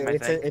 enemy team. I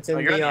it's think. in- it's in Oh,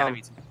 you're on the, the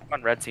enemy team. I'm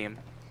on red team.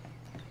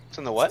 It's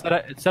in the what?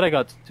 It said I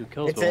got 2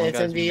 kills. It's but one in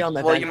guy's the on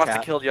the Well, vent you must have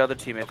chat. killed the other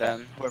teammate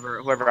then.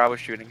 Whoever I was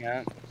shooting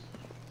at.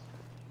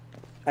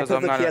 I 'Cause put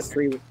I'm the not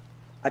PS3.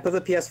 I put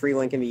the PS3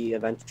 link in the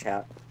event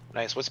chat.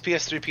 Nice. What's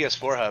PS3,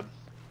 PS4 hub?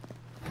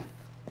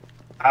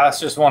 That's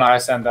just one I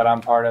sent that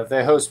I'm part of.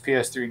 They host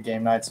PS3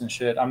 game nights and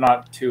shit. I'm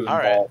not too All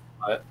right. involved,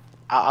 but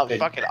I'll They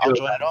fuck it. do I'll it.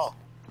 join it all.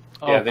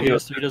 Oh, Yeah, they do.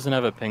 PS3 doesn't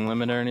have a ping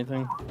limit or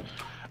anything.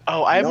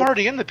 Oh, I'm Nope.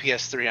 already in the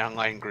PS3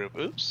 online group.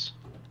 Oops.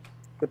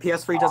 The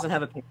PS3 doesn't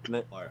have a ping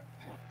limit.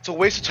 It's a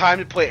waste of time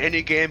to play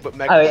any game but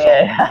Mech Oh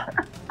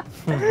Assault.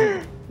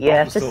 yeah. You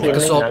have to see Mech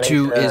Assault me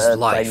 2 running is to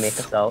life. play Mech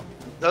Assault.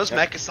 Those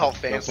Mech Assault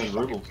fans are That's fucking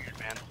unreal. weird,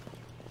 man.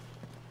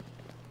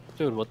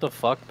 Dude, what the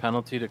fuck?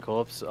 Penalty to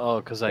co-ops? Oh,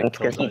 because I It's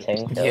killed 'cause he that.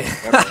 tanked it.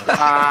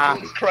 Yeah.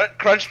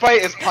 Crunchbite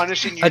is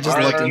punishing you. I just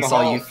for looked it. and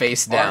saw you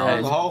face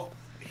down.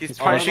 He's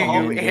Fire punishing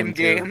in the you hole. in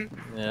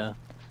game. Yeah.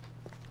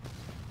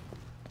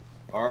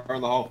 Fire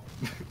in the hole.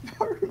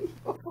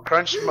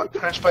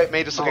 Crunchbite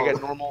may just look like a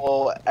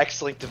normal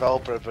XLink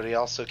developer, but he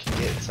also can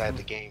get inside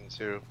the game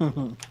too.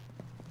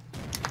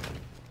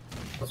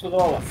 what's with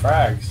all the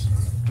frags?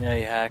 Yeah,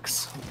 he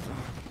hacks.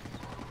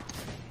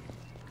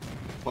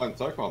 Playing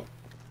Cyclone.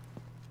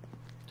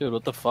 Dude,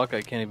 what the fuck?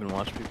 I can't even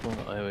watch people.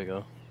 Oh, here we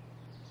go.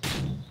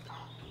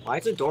 Why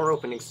is the door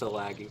opening so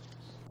laggy?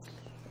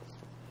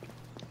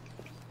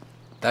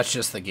 That's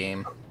just the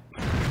game.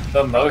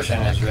 The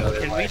motion is really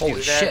Can we like, do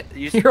Holy that? shit,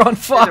 You- you're on there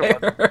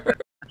fire!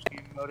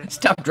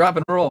 Stop, drop,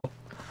 and roll.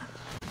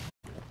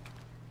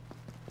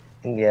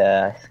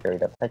 Yeah, I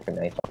screwed up. Take your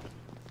knife off.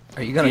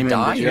 Are you gonna Demon,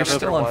 die? did you You're ever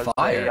still on was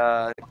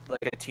fire. like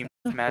a team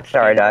match.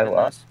 Sorry, game I in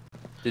lost.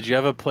 this. Did you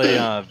ever play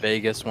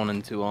Vegas 1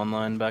 and 2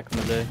 online back in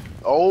the day?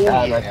 Oh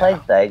I yeah.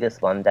 played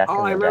Vegas one back Oh, in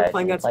I the remember day.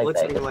 playing I that played split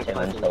screen Vegas like 2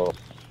 last until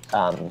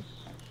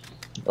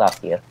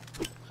last year.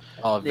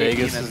 Oh, Yeah,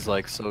 Vegas Demon. is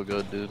like so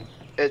good, dude.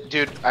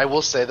 Dude, I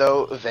will say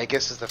though,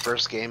 Vegas is the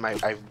first game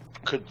I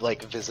could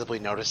like visibly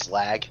notice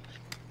lag,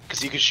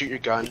 because you could shoot your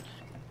gun,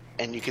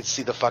 and you could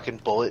see the fucking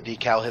bullet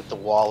decal hit the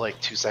wall like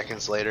 2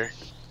 seconds later.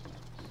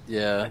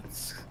 Yeah,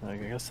 I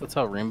guess that's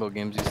how Rainbow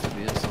games used to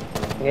be or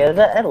something. Yeah,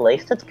 but at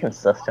least it's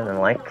consistent in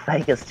like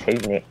Vegas 2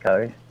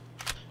 netcode.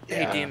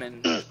 Hey,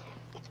 Demon.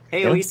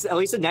 Hey, at least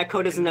the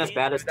netcode isn't as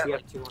bad as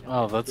TF2.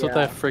 Oh, that's what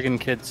Yeah. that friggin'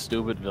 kid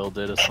Stupidville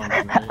did or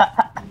something. Right?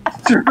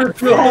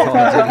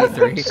 Call of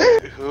Duty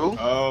 3. Who?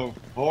 Oh,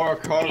 Horror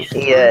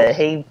Yeah,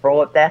 he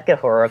brought back a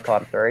horror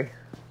COD 3.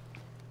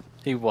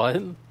 He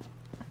what?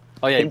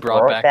 Oh yeah, he He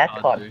brought back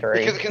COD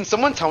 3. Can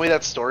someone tell me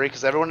that story?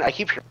 Because everyone, I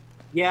keep hearing.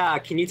 Yeah,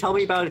 can you tell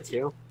me about it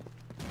too?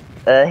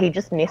 He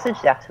just messaged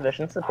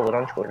Activision support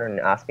on Twitter and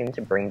asked him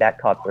to bring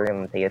back COD 3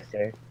 on the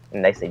PS2,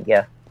 and they said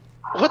yeah.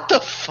 What the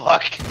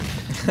fuck?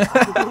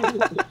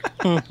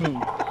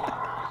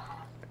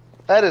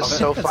 That is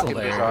so That's fucking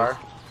hilarious. bizarre.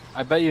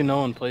 I bet you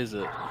no one plays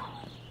it.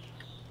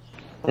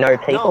 No,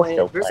 people No,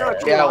 still play there's it.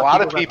 actually Yeah, a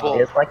lot of people.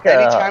 There's like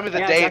Any a, time of the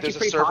Yeah, it's day, actually there's a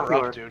pretty server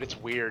popular. up, dude. It's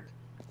weird.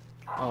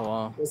 Oh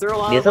wow. Is there a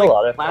lot there's of a like,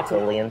 lot of Latin-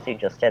 Brazilians who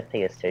just have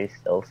PS2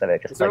 still, so they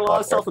just Is there play a lot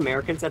COD of 3. South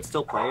Americans that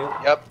still play it?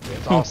 Yep,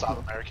 it's all South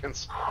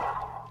Americans.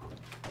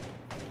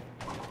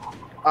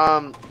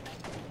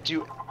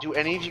 Do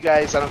any of you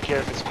guys? I don't care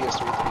if it's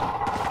PS3.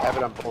 I have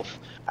it on both.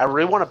 I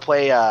really want to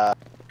play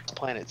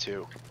Planet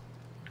 2.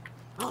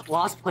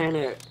 Lost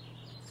Planet.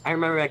 I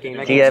remember that game.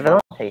 That Do you have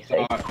game's it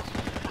on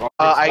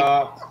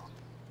PC?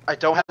 I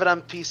don't have it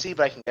on PC,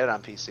 but I can get it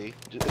on PC.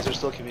 Is there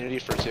still a community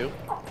for 2?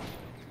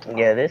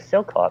 Yeah, there's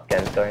still co-op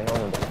games going on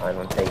all the time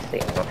on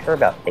PC. I'm not sure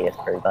about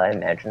PS3, but I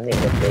imagine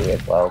there would be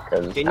as well,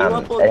 because Can you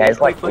upload it has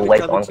gameplay like footage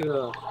always of on. it to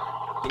a?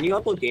 Can you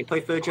upload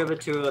gameplay footage of it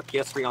to a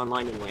PS3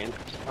 Online and LAN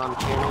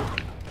channel?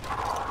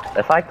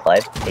 If I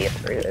played the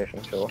PS3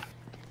 version, sure.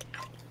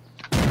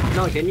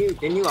 No,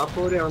 didn't you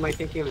upload it, or am I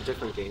thinking of a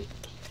different game?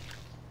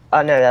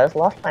 Oh no, that was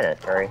Lost Planet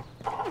 3.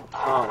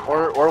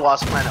 Oh, Or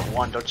Lost Planet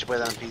 1. Don't you play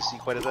that on PC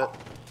quite a bit?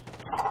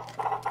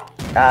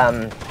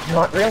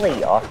 Not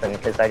really often,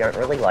 because I don't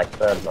really like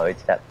the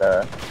modes that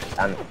the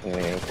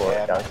community for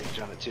Yeah, it I does.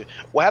 think on it too.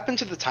 What happened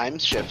to the time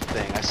shift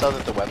thing? I saw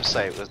that the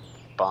website was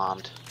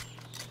bombed.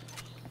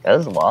 That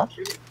was what?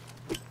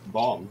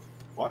 Bomb.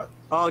 What?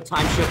 oh,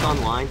 Time Shift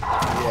Online.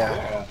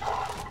 Yeah.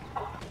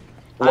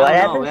 What I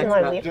happened don't to know,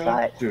 my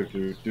that's-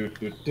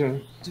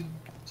 website?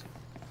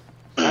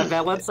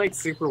 That website's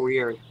super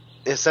weird.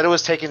 It said it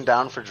was taken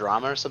down for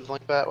drama or something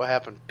like that. What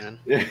happened, man?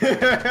 Due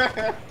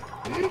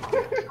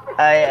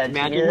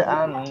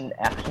Imagine-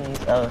 to actions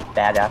of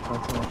bad actions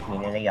in the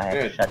community, I had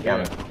to shut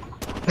down.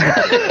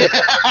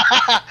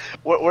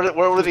 What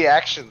were the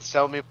actions?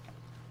 Tell me.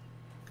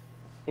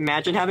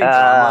 Imagine having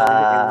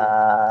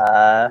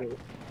drama.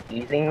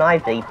 Using my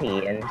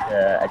VPN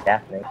to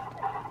adapt me.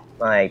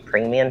 My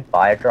premium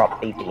fire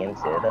drop VPN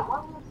server.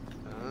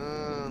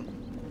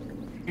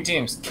 Your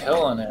team's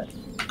killing it.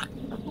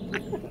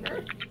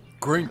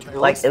 Great.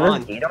 Like, it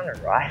was good on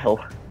arrival,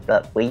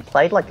 but we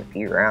played like a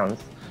few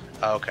rounds.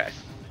 Oh, okay.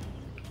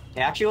 It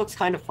actually looks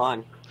kind of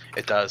fun.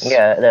 It does.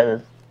 Yeah, it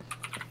is.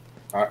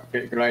 Alright,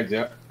 good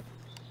idea.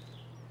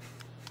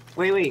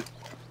 Wait.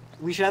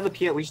 We should have a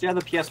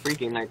PS3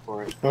 game night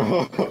for it.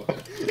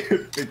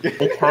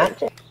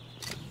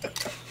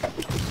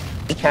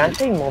 We can't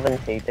do more than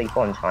 2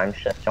 people on time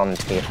shift on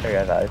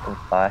PS3 over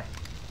OpenSpy.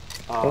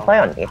 You can play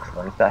on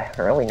XLink, but I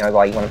don't really know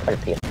why you want to play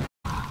PS3.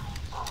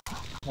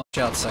 Watch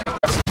out, Sam.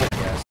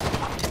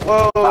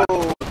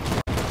 Whoa!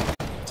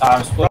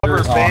 Time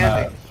splitters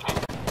on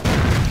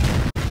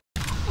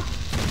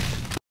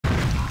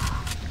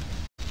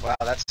Wow,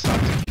 that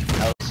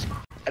sucks.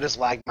 I just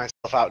lagged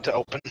myself out to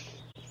open.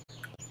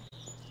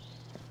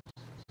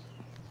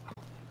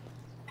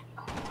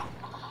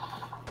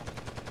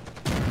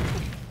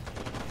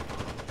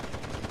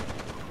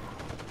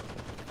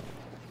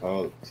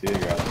 Oh, tear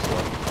gas.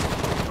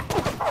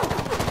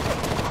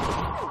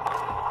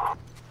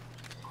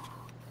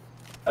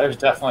 There's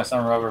definitely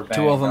some rubber band.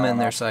 2 of them in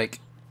there,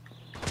 psych.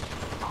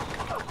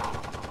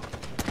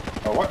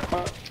 Oh, what?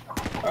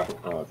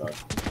 Oh, I died.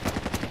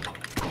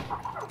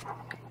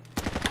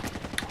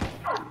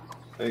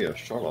 There you go,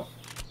 shot off.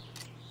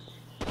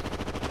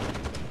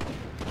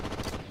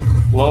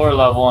 Lower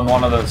level in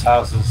one of those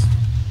houses.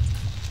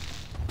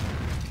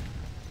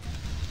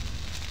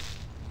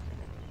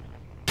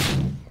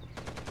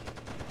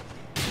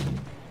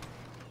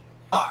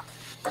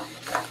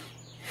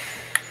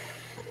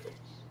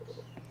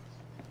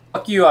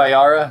 Fuck you,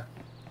 Ayara.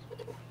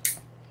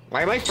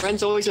 Why are my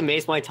friends always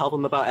amazed when I tell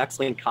them about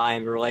XLink Kai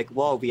and we're like,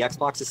 whoa, the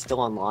Xbox is still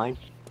online?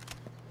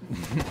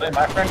 Wait,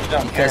 my friends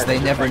don't care. Because they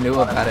never knew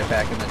about it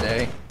back in the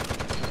day.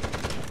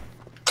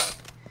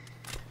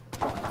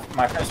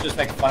 My friends just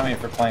make fun of me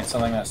for playing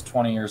something that's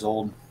 20 years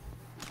old.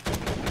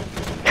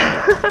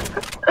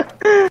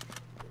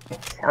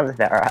 Sounds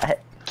about right.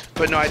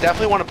 But no, I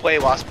definitely want to play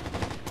Lost.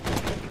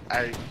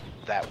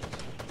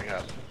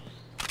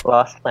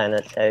 Lost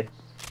Planet 2.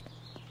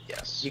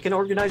 Yes. You can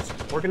organize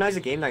a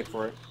game night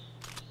for it.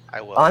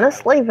 I will.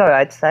 Honestly, though,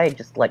 I'd say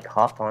just like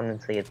hop on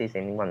and see if there's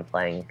anyone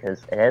playing,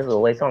 because it is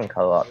always on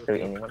co-op to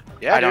anyone.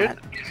 Yeah, I'll dude.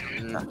 play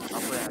on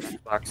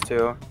Xbox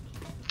too.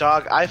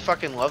 Dog, I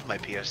fucking love my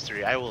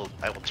PS3. I will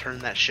turn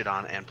that shit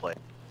on and play.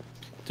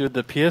 Dude,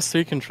 the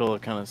PS3 controller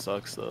kind of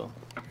sucks though.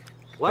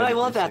 What? I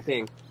love that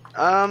thing.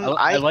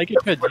 I like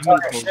it for Demon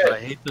Souls, but I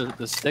hate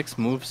the sticks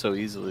move so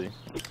easily.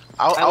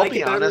 I'll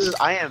be honest,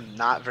 I am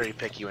not very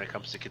picky when it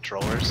comes to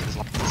controllers, as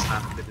long as it's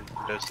not the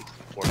Nintendo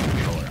 64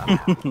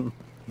 controller.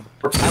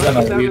 I like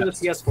it better than the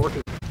PS4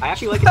 controller. I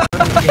actually like it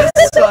better than the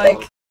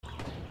PS4.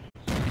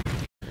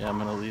 Yeah,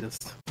 I'm an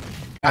elitist.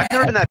 I've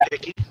never been that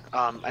picky.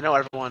 I know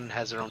everyone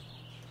has their own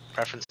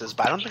preferences,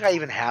 but I don't think I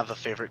even have a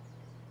favorite.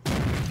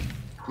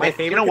 My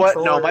favorite. You know what?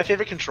 Controller... No, my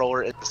favorite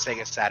controller is the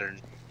Sega Saturn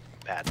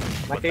pad.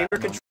 My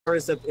favorite controller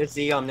is the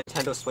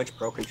Nintendo Switch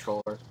Pro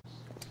controller.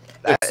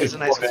 That is a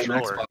nice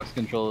controller. Xbox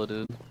controller,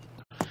 dude.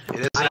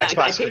 It is an I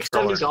Xbox paid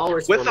controller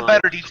 $70 with for a mine.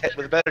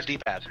 better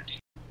D-pad.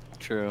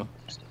 True.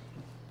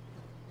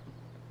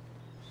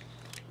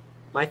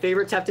 My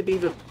favorites have to be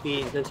the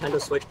Nintendo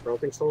Switch Pro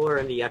controller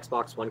and the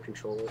Xbox One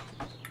controller.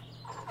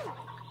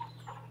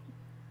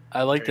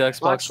 I like the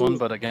Xbox One,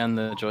 but again,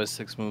 the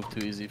joysticks move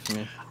too easy for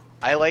me.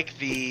 I like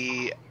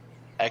the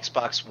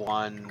Xbox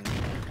One.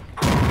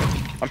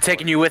 I'm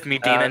taking you with me,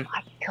 Demon. Oh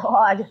my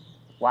god!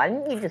 Why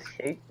didn't you just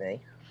shoot me?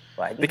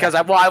 Because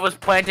I was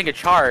planting a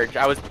charge.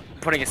 I was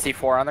putting a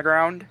C4 on the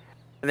ground,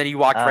 and then you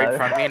walked right in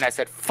front of me, and I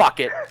said, "Fuck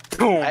it!"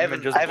 Boom! I have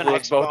an blew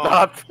us both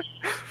Xbox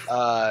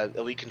up.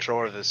 Elite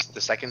controller, the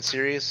second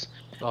series,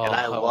 Oh, and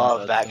I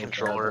love that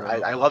controller.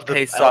 I love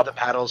the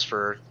paddles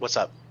for what's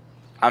up.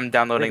 I'm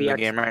downloading the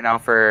game right now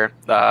for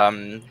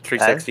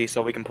 360,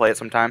 so we can play it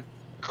sometime.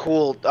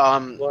 Cool.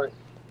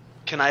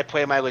 Can I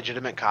play my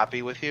legitimate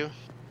copy with you?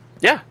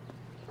 Yeah.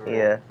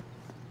 Yeah.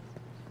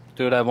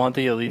 Dude, I want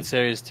the Elite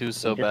Series 2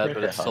 so bad,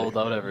 but it's sold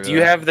out everywhere. Do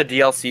you have the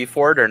DLC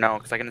for it or no?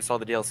 Because I can install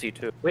the DLC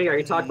too. Wait, are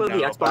you talking about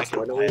the Xbox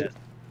One Elite?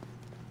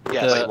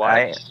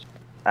 Yes.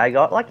 I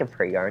got like a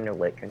pre-owned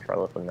Elite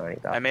controller for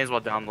 $90. I may as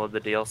well download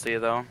the DLC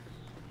though.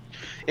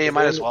 Yeah, you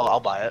might as well. I'll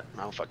buy it.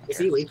 I don't fucking Is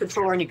the Elite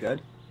controller any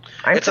good?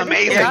 It's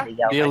amazing.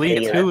 Yeah. The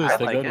Elite 2 is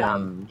the good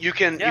one. You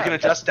can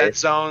adjust dead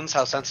zones,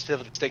 how sensitive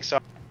the sticks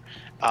are.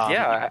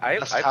 Yeah, I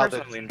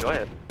personally enjoy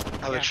it.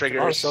 How the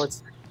triggers. Oh,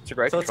 It's a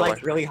great so it's controller.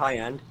 like really high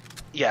end.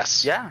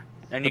 Yes. Yeah.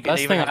 And The you can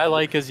best even thing I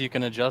like is you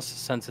can adjust the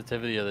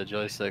sensitivity of the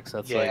joysticks.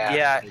 That's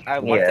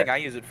like one thing I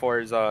use it for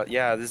is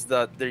this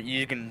is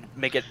you can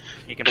make it,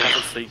 you can press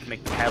it so you can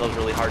make the paddles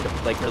really hard to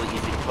really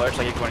easy to push.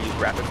 Like if you want to use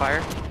rapid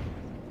fire,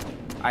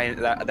 I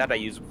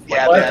use.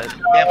 Yeah, they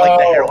have like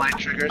the airline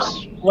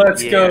triggers.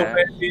 Let's go,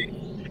 baby.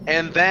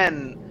 And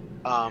then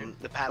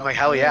the paddle. I'm like,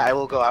 hell yeah, I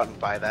will go out and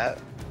buy that.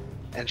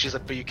 And she's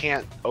like, but you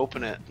can't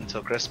open it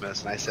until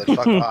Christmas. And I said,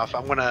 fuck off.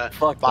 I'm gonna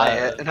buy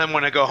it, and I'm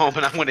gonna go home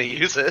and I'm gonna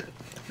use it.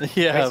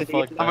 Yeah,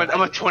 fuck that.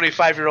 I'm a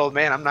 25-year-old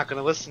man. I'm not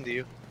gonna listen to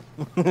you.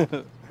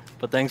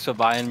 But thanks for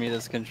buying me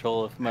this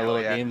controller for my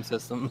little game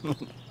system.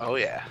 Oh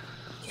yeah.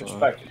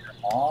 Disrespecting your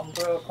mom,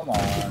 bro? Come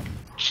on.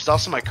 She's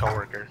also my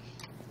coworker.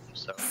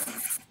 So.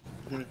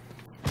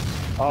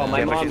 Oh,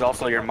 my mom. She's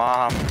also your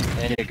mom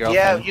and your girlfriend.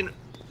 Yeah, you know.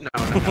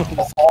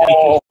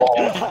 No.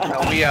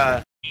 No, we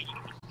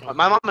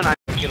my mom and I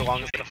get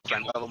along at a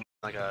friend level,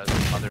 like a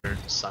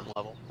mother-son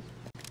level.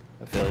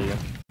 I feel you.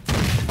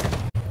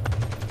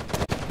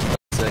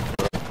 Sick.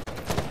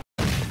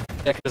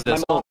 Yeah, because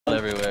there's still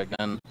everywhere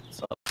again.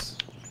 Sucks.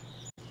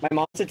 My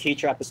mom's a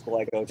teacher at the school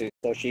I go to,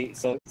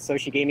 so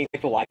she gave me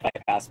like the Wi-Fi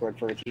password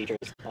for a teacher's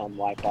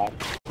Wi-Fi.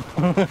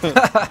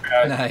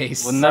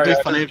 Nice. Wouldn't that be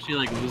funny if she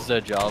like lose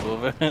their job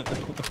over it?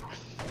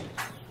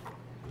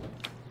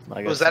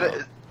 Is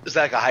that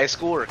like a high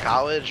school or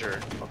college or?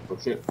 Oh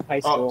shit.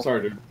 High school. Oh,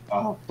 sorry, dude.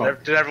 Oh,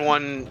 Did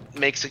everyone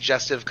make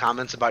suggestive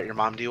comments about your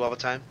mom to you all the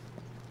time?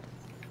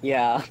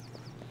 Yeah.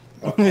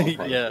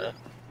 Yeah.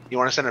 You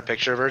want to send a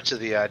picture of her to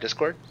the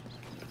Discord?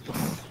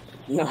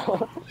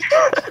 No.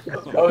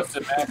 Post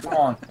it, man. Come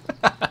on.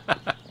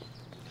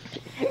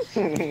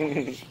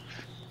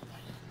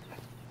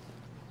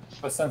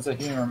 A sense of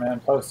humor, man.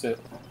 Post it.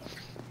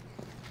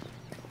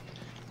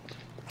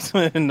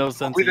 No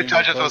sense. We the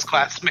judge of those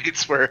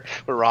classmates were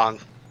wrong.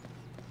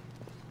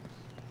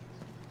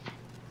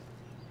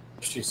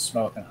 She's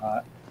smoking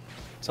hot.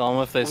 Tell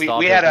them if they stop.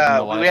 We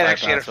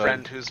actually had a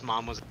friend whose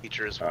mom was a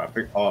teacher as well. I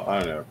think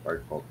I don't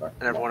know. And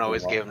everyone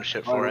always gave him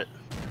shit for it.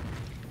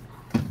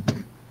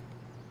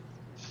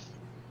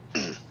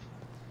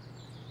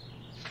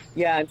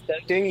 Yeah,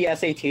 instead of doing the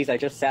SATs, I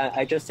just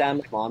sat in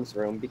my mom's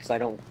room because I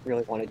don't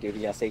really want to do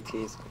the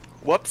SATs.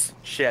 Whoops.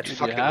 Shit. You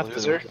fucking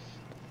loser.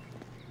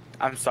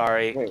 I'm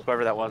sorry. Wait.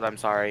 Whoever that was, I'm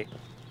sorry.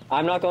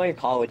 I'm not going to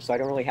college, so I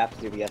don't really have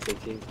to do the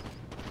SATs.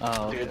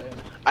 Oh. Okay. Dude,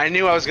 I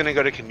knew I was gonna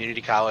go to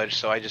community college,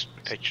 so I just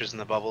put pictures in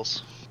the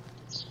bubbles.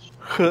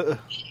 Oh,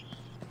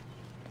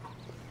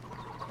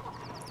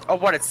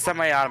 what? It's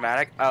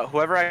semi-automatic.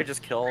 Whoever I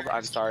just killed,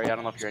 I'm sorry. I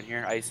don't know if you're in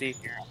here. Icy.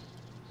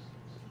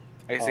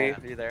 Icy,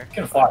 are you there?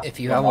 If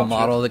you have a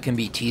model that can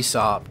be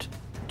T-sopped,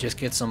 just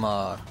get some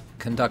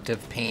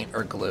conductive paint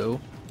or glue,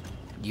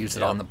 use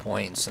it on the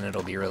points, and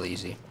it'll be real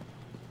easy.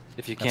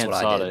 If you can't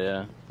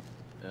solder,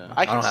 yeah.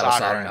 I can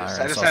solder.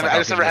 I just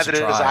never had the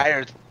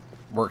desire.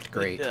 Worked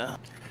great. Yeah.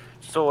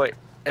 So wait,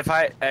 if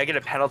I get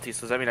a penalty,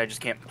 so does that mean I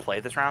just can't play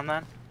this round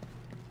then?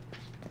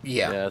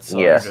 Yeah.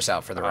 You're just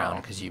out for the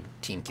round because you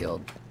team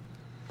killed.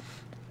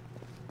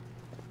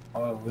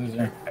 Oh,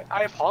 loser.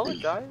 I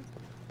apologize.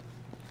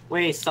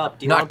 Wait, stop.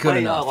 Do you Not want to good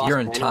play enough. Lost You're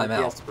in Planet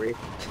on timeout.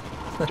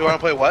 PS3? Do you want to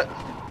play what?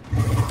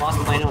 Lost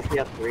Planet on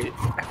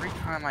PS3. Every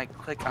time I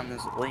click on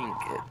this link,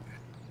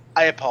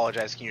 I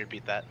apologize. Can you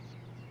repeat that?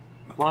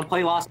 Want to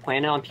play Lost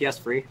Planet on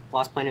PS3?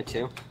 Lost Planet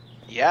 2?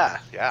 Yeah.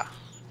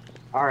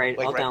 Alright,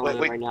 Like, I'll download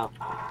it right now.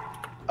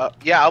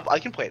 Yeah, I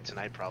can play it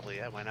tonight probably.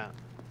 Yeah, why not?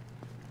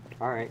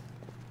 Alright.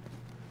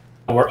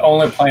 We're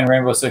only playing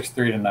Rainbow Six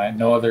 3 tonight.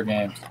 No other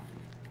games.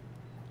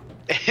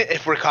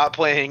 If we're caught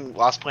playing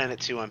Lost Planet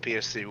 2 on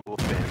PS3, we'll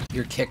be banned.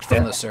 You're kicked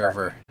from the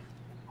server.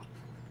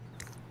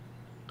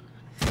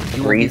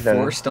 You will be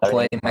forced to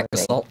play Mech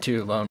Assault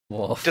 2 Lone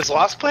Wolf. Does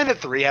Lost Planet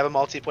 3 have a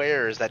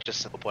multiplayer, or is that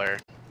just single player?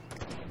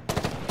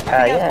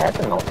 Yeah, it has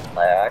a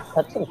multiplayer. I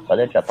cut some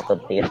footage up the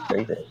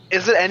PS3.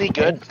 Is it any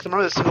good? Because I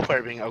remember the single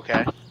player being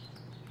okay.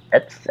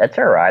 It's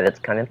alright. It's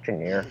kind of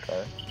generic.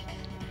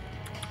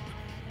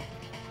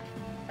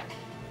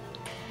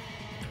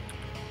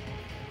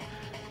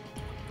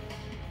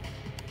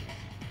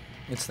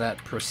 It's that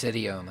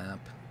Presidio map.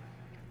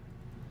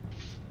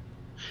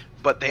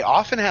 But they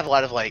often have a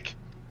lot of like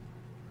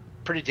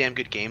pretty damn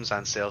good games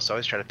on sale, so I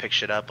always try to pick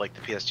shit up like the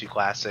PS2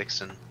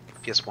 classics and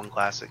PS1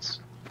 classics.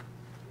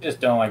 I just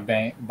don't like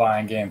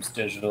buying games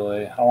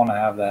digitally. I want to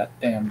have that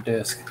damn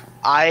disc.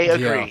 I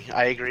agree. Yeah.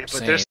 I agree. But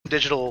Same. there's some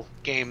digital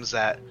games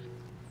that.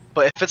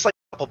 But if it's like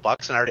a couple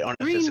bucks and I already own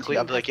it physically,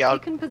 I'll be like, yeah, I'll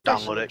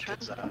download it.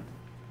 'Cause,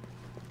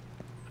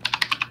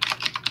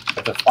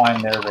 Have to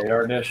find their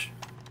radar dish.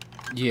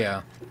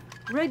 Yeah.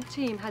 Red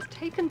team has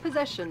taken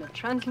possession of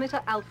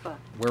transmitter Alpha.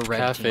 We're red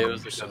Cafe team.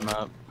 was a good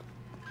map.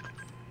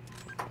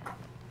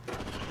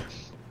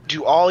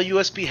 do all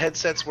USB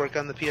headsets work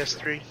on the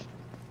PS3?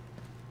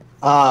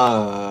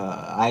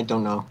 I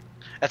don't know.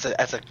 That's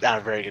not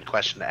a very good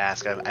question to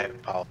ask. I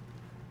apologize.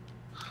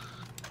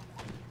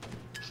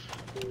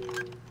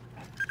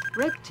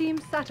 Red Team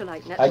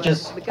satellite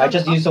network. I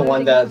just used the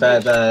one that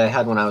I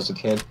had when I was a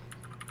kid.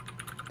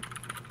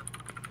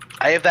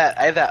 I have that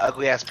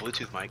ugly ass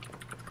Bluetooth mic.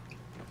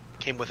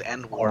 Came with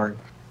End War.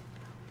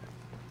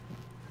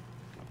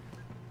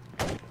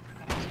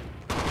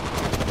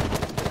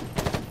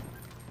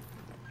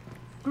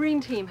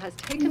 Green Team has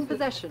taken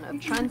possession of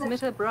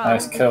transmitter Bravo.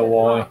 Nice kill,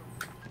 Wally.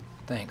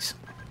 Thanks.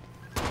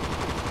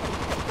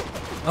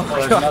 Oh, Oh my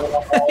there's god, another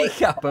one, Wally. he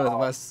got both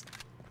of us.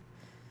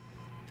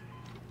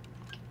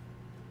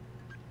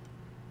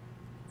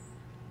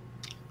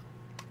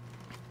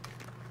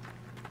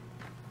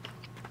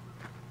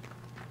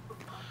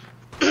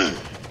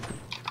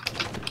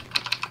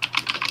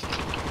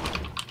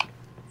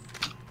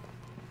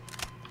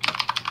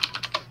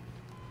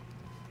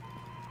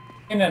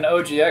 in an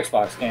OG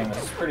Xbox game,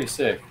 this is pretty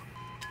sick.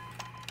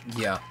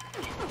 Yeah.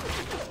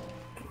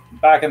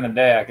 Back in the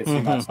day, I could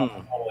see myself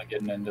totally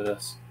getting into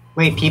this.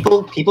 Wait,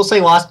 people say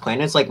Lost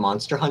Planet's like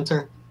Monster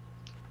Hunter?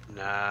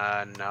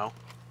 Nah, no.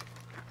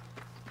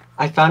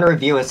 I found a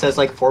review and it says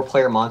like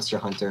 4-player Monster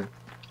Hunter.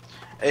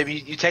 If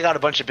you take out a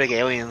bunch of big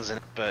aliens in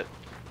it, but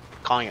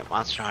calling it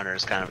Monster Hunter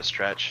is kind of a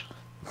stretch.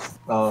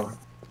 Oh.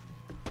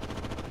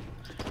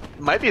 It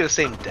might be the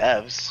same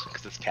devs,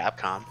 because it's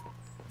Capcom.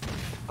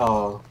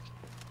 Oh.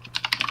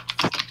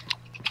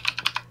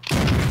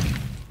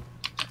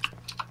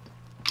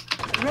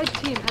 Red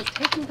team has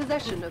taken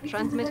possession of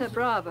transmitter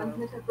Bravo.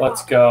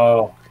 Let's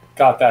go.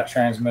 Got that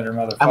transmitter,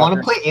 motherfucker. I want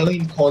to play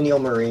Alien Colonial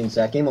Marines.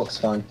 That game looks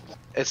fun.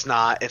 It's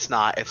not.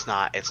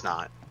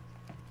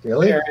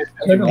 Really?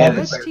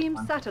 Red team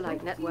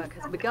satellite network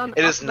has begun.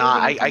 It is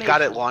not. I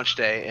got it launch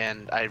day,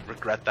 and I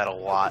regret that a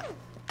lot.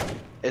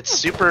 It's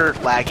super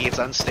laggy, it's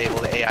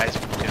unstable, the AI is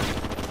broken.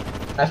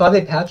 I thought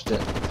they patched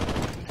it.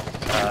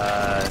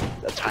 A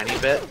tiny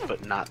bit,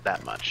 but not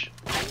that much.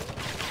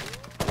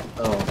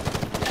 Oh.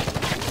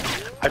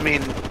 I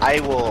mean, I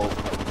don't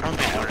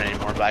think I own it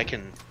anymore, but I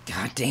can...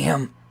 God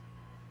damn.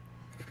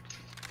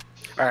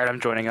 Alright,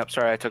 I'm joining up.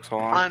 Sorry I took so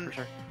long. For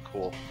sure.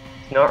 Cool.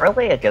 It's not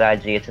really a good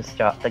idea to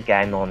start the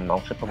game on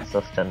multiple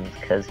systems,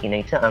 because you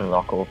need to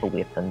unlock all the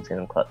weapons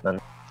and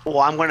equipment. Well,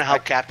 I'm going to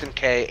help Captain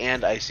K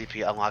and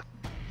ICP unlock.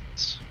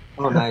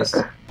 Oh, nice.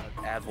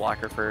 Ad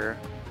blocker for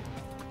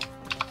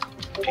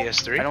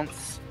PS3? I don't.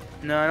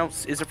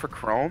 Is it for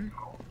Chrome?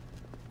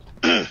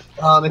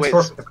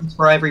 It's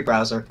for every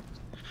browser.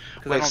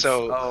 Wait,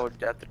 so... Oh,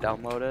 I have to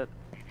download it?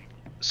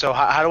 So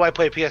how do I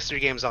play PS3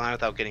 games online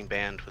without getting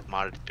banned with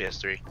modded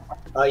PS3?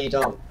 You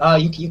don't.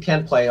 You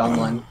can play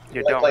online.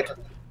 You don't. Like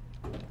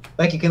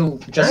you can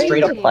just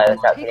straight up play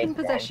without getting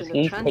banned.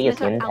 Use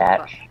PSN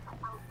patch.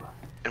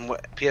 And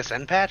what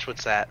PSN patch?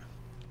 What's that?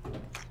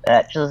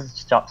 That just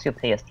stops your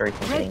PS3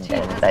 from getting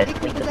banned.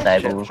 Basically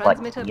disables like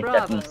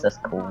UW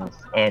syscalls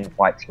and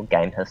wipes your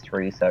game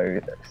history,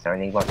 so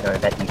Sony won't know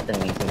that you've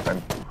been using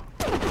Chrome.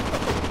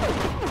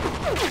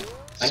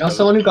 I know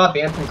someone who got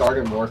banned from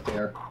Garden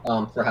Warfare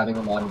for having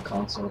a modded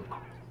console.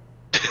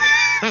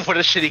 What a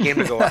shitty game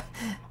to go on.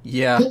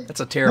 Yeah, that's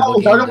a terrible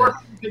game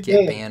to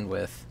get banned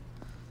with.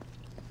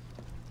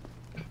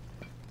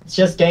 It's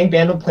just getting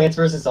banned with Plants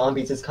vs.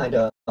 Zombies is kind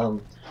of,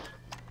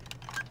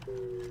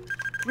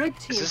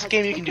 Is this a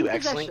game you can do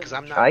XLink? Because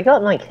I'm not... I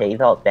got my key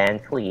vault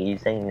banned for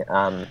using,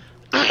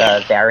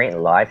 the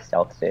Variant Live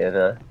stealth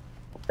server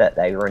that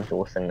they were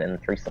endorsing in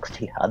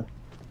 360 HUD.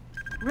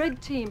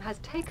 Red team has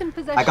taken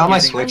possession. I got my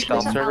Switch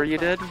server you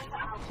did?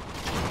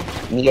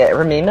 Yeah,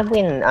 remember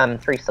when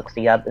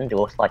 360 HUD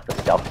endorsed like the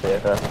stealth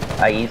server?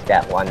 I used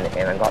that one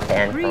and I got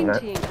banned from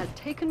it. Green team has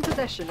taken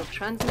possession of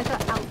transmitter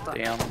Alpha.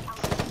 Damn.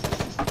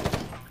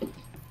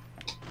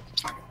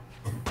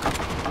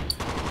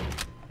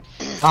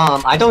 I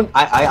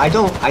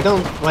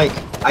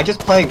just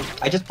play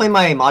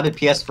my modded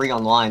PS3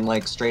 online,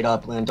 like, straight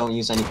up, and don't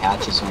use any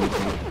patches or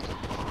anything.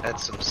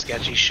 That's some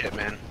sketchy shit,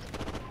 man.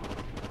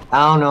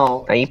 I don't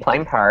know. Are you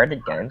playing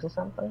pirated games or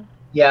something?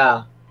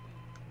 Yeah.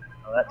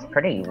 Oh, that's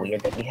pretty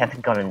weird that you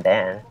haven't gotten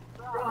banned.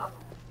 Oh,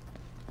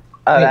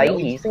 are you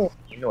using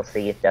PSN or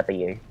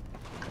CFW?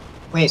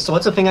 Wait, so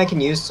what's the thing I can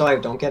use so I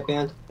don't get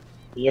banned?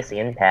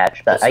 PSN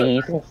patch, but are you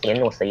using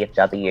PSN or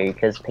CFW?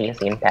 Because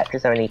PSN patch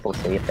is only for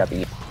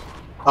CFW.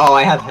 Oh,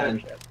 I have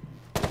HEN.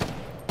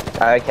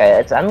 Okay,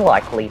 it's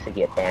unlikely to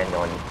get banned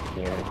on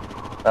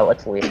PSN. Well,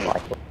 it's less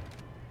likely.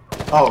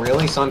 Oh,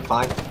 really? So I'm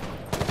fine?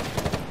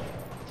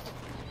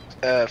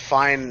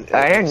 Fine.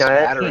 I don't know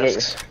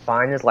if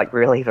fine is like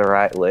really the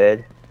right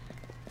word.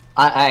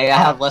 I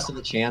have less of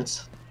a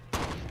chance.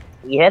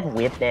 You have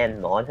webban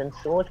mod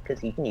installed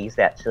because you can use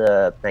that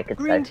to make it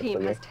Green safer team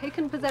for you. has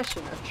taken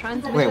possession of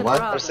transmitter. Wait,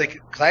 what? I was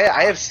thinking, cause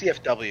I have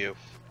CFW.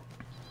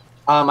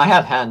 I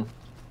have HEN.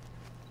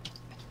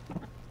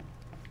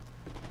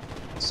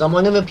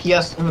 Someone in the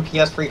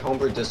PS3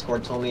 homebrew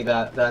Discord told me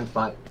that I'm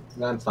fine.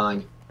 That I'm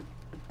fine.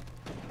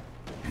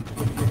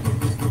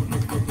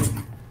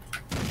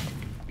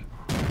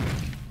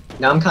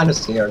 Now I'm kind of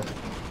scared.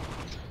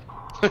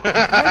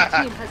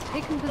 I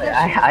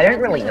don't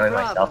really know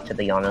myself, to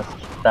be honest,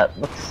 but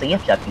with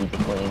CFW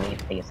definitely need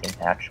PSN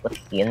patch. With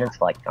PN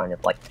it's like kind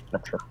of like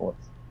mixed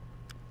reports.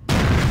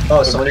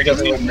 Oh, somebody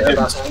doesn't even care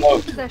about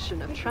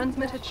possession of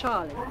transmitter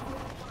Charlie.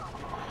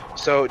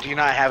 So, do you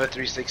not have a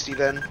 360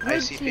 then,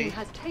 Red ICP? team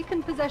has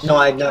taken possession No,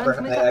 of I've never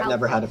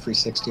transmitter had a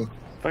 360.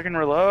 Fucking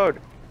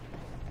reload.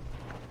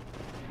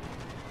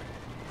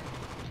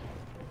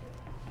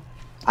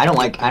 I don't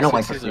like the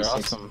 360s 360. are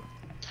awesome.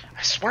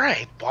 I swear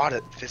I bought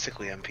it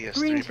physically on PS3,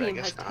 Green but I team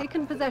guess has not.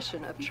 taken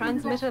possession of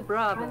transmitter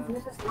Bravo.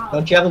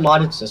 Don't you have a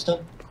modded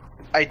system?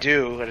 I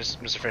do, I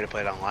just was afraid to play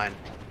it online.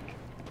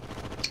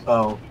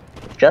 Oh.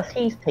 Just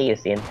use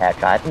PSN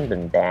patch, I haven't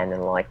been banned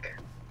in like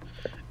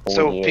 4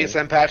 So, years.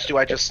 PSN patch, do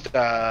I just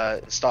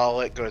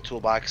install it, go to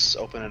Toolbox,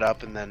 open it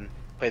up, and then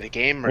play the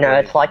game? Or No, do I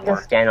it's do like more?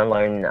 a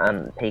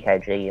standalone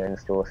PKG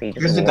install, so you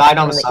just Here's the guide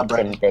on the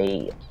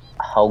XMD,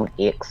 hold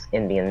X,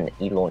 and then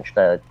you launch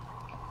the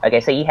Okay,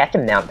 so you have to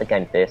mount the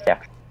game first,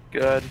 actually.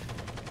 Good.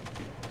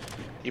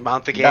 You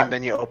mount the game,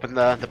 then you open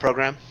the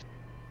program?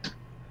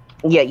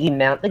 Yeah, you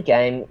mount the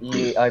game,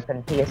 you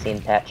open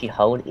PSN patch, you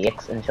hold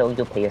X until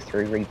your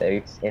PS3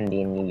 reboots, and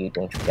then you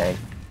launch the game.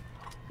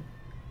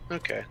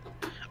 Okay.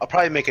 I'll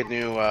probably make a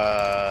new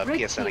Red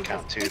PSN team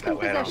account has too, taken that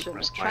way I don't possession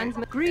risk of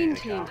my Green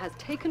account. team has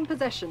taken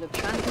possession of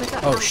transmitter.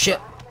 Oh Alpha.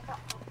 shit!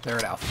 They're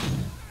at Alpha.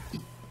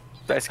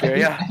 That's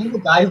scary, I think the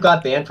guy who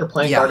got banned for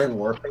playing Garden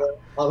Warfare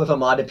with a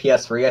modded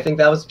PS3, I think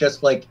that was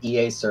just like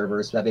EA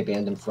servers that they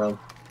banned him from.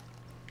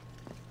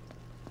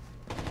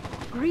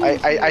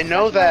 I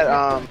know that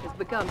a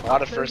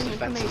lot of first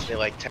offenses they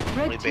like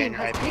technically ban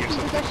your IP or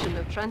something. Possession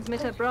of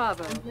transmitter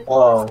Bravo.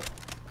 Oh.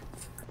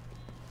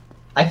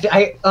 I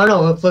don't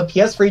know. The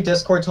PS3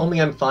 Discord told me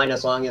I'm fine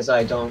as long as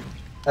I don't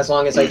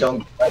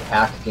like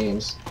hack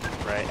games.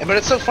 Right, but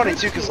it's so funny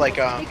too, cause like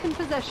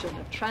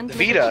the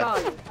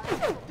Vita,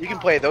 you can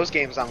play those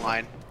games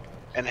online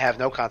and have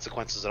no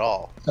consequences at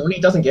all.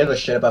 Sony doesn't give a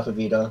shit about the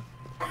Vita.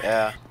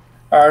 Yeah.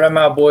 All right, I'm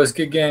out, boys.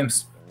 Good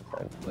games.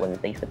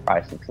 Wouldn't be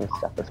surprised if some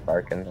stuff is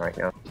broken right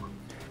now.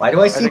 Why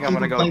do I see think I'm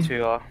gonna go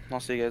too. I'll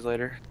see you guys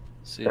later.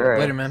 See you Alright,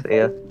 later, man. see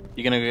ya.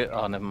 You gonna get?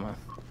 Oh, never mind.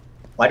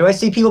 Why do I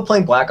see people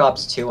playing Black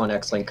Ops 2 on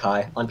XLink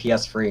Kai on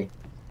PS3?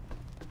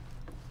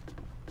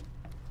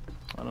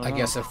 I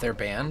guess if they're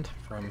banned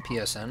from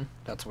PSN,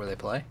 that's where they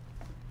play.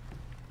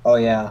 Oh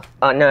yeah.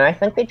 No, I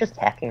think they're just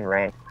hacking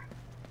rank.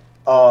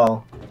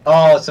 Oh,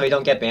 so they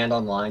don't get banned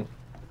online.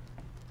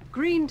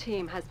 Green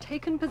team has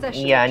taken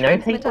possession. Yeah, I of know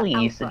transmitter people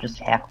used to Alpha. just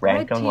hack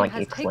rank Red on like team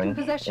has taken XLink,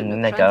 possession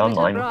and then of they go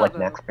online transmitter with like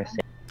Bravo. max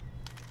precision.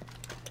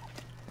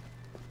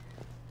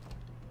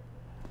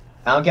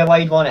 I don't get why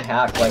you'd want to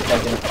hack like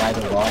in a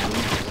private lobby.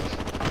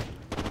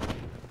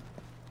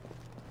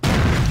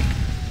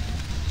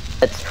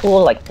 It's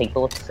for like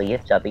people with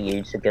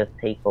CFW to give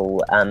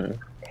people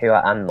who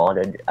are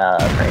unmodded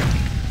rank.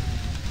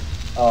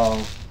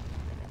 Oh.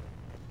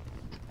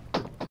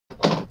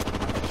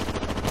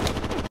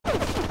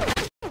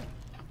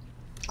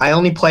 I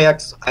only play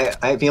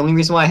the only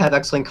reason why I have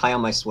XLink Kai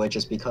on my Switch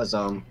is because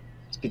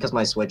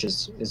my Switch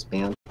is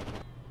banned.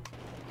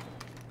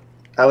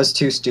 I was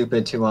too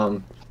stupid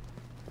to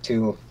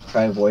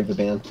try to avoid the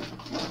ban.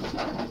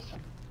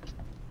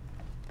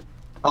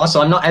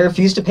 Also, I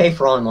refuse to pay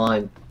for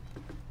online.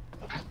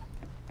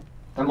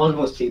 I'm one of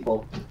those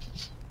people.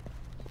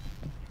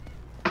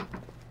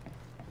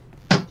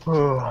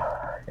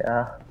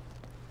 Yeah.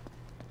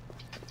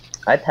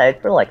 I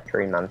paid for like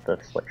 3 months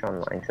of Switch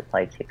Online to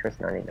play Tetris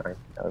 99.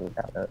 That was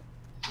about it.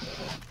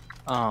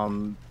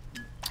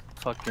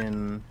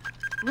 Fucking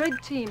Red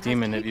team has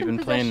Demon, have you taken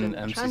been playing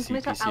possession of MCC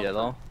transmitter PC at Alpha.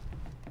 all?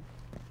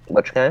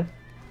 Which game?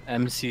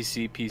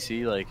 MCC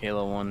PC, like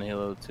Halo 1,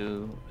 Halo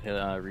 2,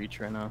 Reach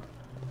right now.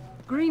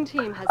 Green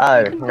team has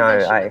Oh, taken no,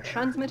 possession of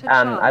transmitter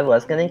Charlie. I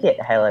was gonna get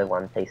Halo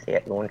 1 PC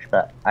at launch,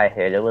 but I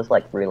heard it was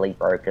like really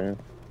broken.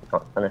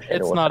 Not finished it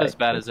It's or not as so.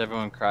 bad as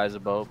everyone cries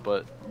about,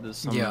 but there's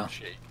some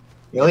shit.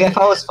 Really, I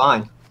thought it was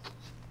fine.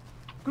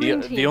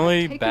 The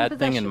only bad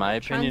thing in my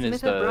opinion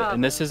is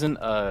and this isn't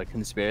a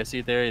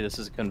conspiracy theory, this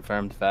is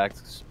confirmed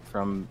facts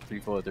from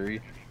 343.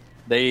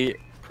 They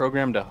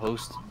programmed a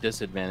host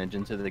disadvantage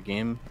into the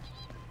game.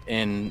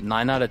 In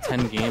 9 out of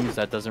 10 games,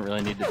 that doesn't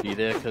really need to be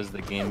there because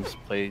the games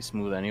play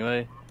smooth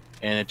anyway,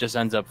 and it just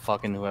ends up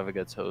fucking whoever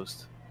gets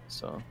host.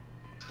 So,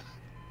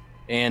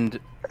 and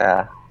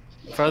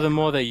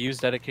furthermore, they use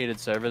dedicated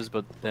servers,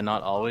 but they're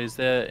not always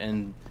there,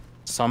 and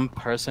some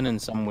person in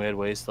some weird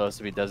way still has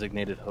to be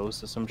designated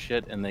host or some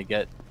shit, and they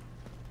get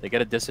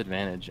a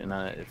disadvantage, and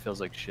it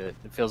feels like shit.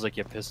 It feels like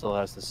your pistol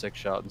has the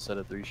 6-shot instead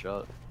of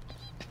 3-shot.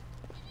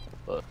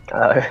 But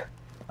I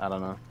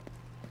don't know.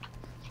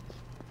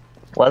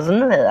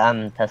 Wasn't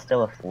it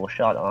pistol a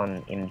 4-shot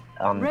on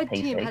Red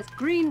PC? team has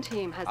Green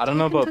team has I don't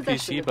know taken about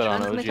possession PC, of but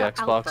on OG transmitter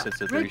Xbox Alpha.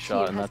 it's a Red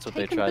 3-shot, team and has that's what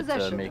they taken tried to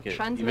possession make of it.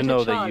 transmitter Even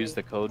though they Charlie. used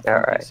the code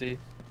from PC,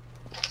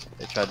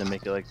 they tried to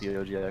make it like the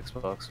OG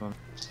Xbox one.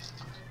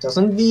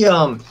 Doesn't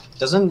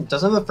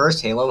the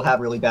first Halo have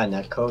really bad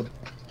netcode?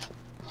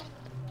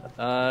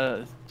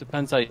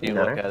 Depends how you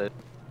look at it.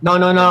 No,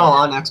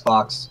 on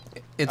Xbox.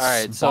 It's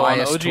alright. So on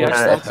OG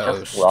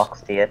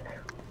Xbox,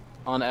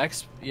 on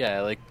X,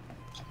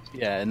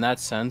 yeah, in that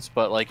sense.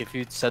 But like, if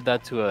you said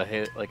that to a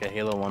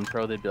Halo 1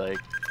 Pro, they'd be like,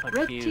 "Fuck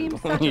Red you," team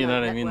you know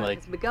what I satellite mean? network Like,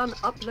 has begun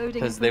uploading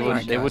because they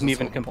information. wouldn't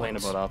even complain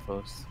about off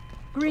host.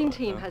 Green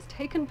team has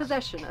taken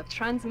possession of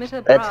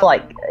transmitter Bravo. It's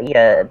like,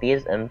 yeah,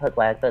 there's input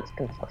lag, but it's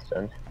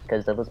consistent,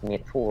 because it was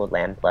meant for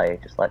LAN play,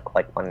 just like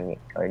Quake 1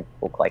 netcode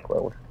or Quake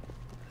World.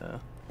 Yeah.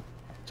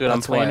 Dude,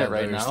 I'm playing it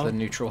right now. The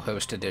neutral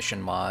host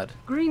edition mod.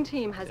 Green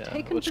team has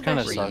taken which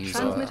kinda possession of sucks.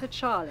 transmitter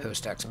Charlie.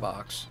 Host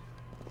Xbox.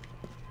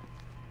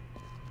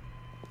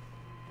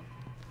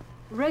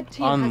 Red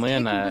team On has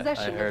LAN, taken I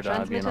possession heard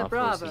of being transmitter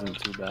off host Bravo. isn't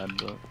too bad,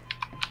 but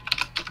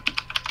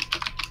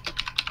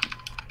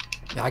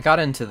Yeah, I got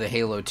into the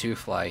Halo 2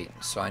 flight,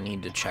 so I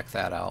need to check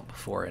that out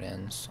before it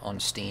ends on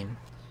Steam.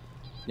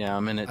 yeah,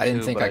 I'm in it. I didn't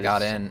too, think but I got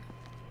just- in,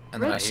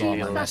 and then I Red saw team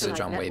my message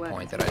satellite on network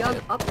Waypoint has that I begun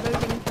did.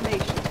 uploading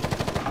information.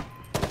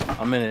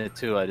 I'm in it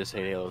too. I just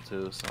hate Halo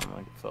 2, so I'm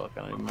like, fuck,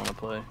 I don't even want to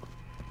play.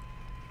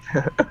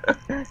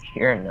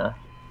 Sure enough.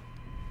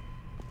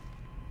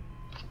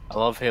 I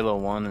love Halo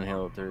 1 and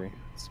Halo 3.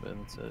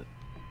 That's it.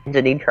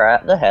 Did you try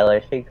out the Halo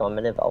 2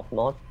 Combat Evolved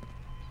mod?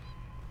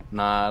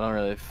 Nah, I don't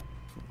really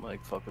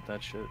fuck with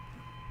that shit.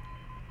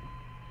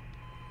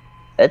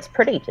 It's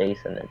pretty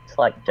decent. It's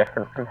like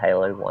different from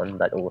Halo 1,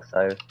 but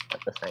also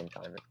at the same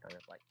time it's kind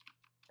of like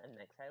it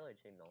makes Halo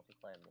 2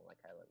 multiplayer more like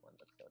Halo 1,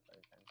 but still its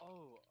own thing.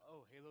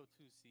 Oh, Halo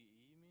 2 CE,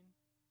 you mean?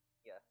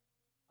 Yeah.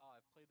 Oh, I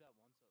played that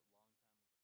once.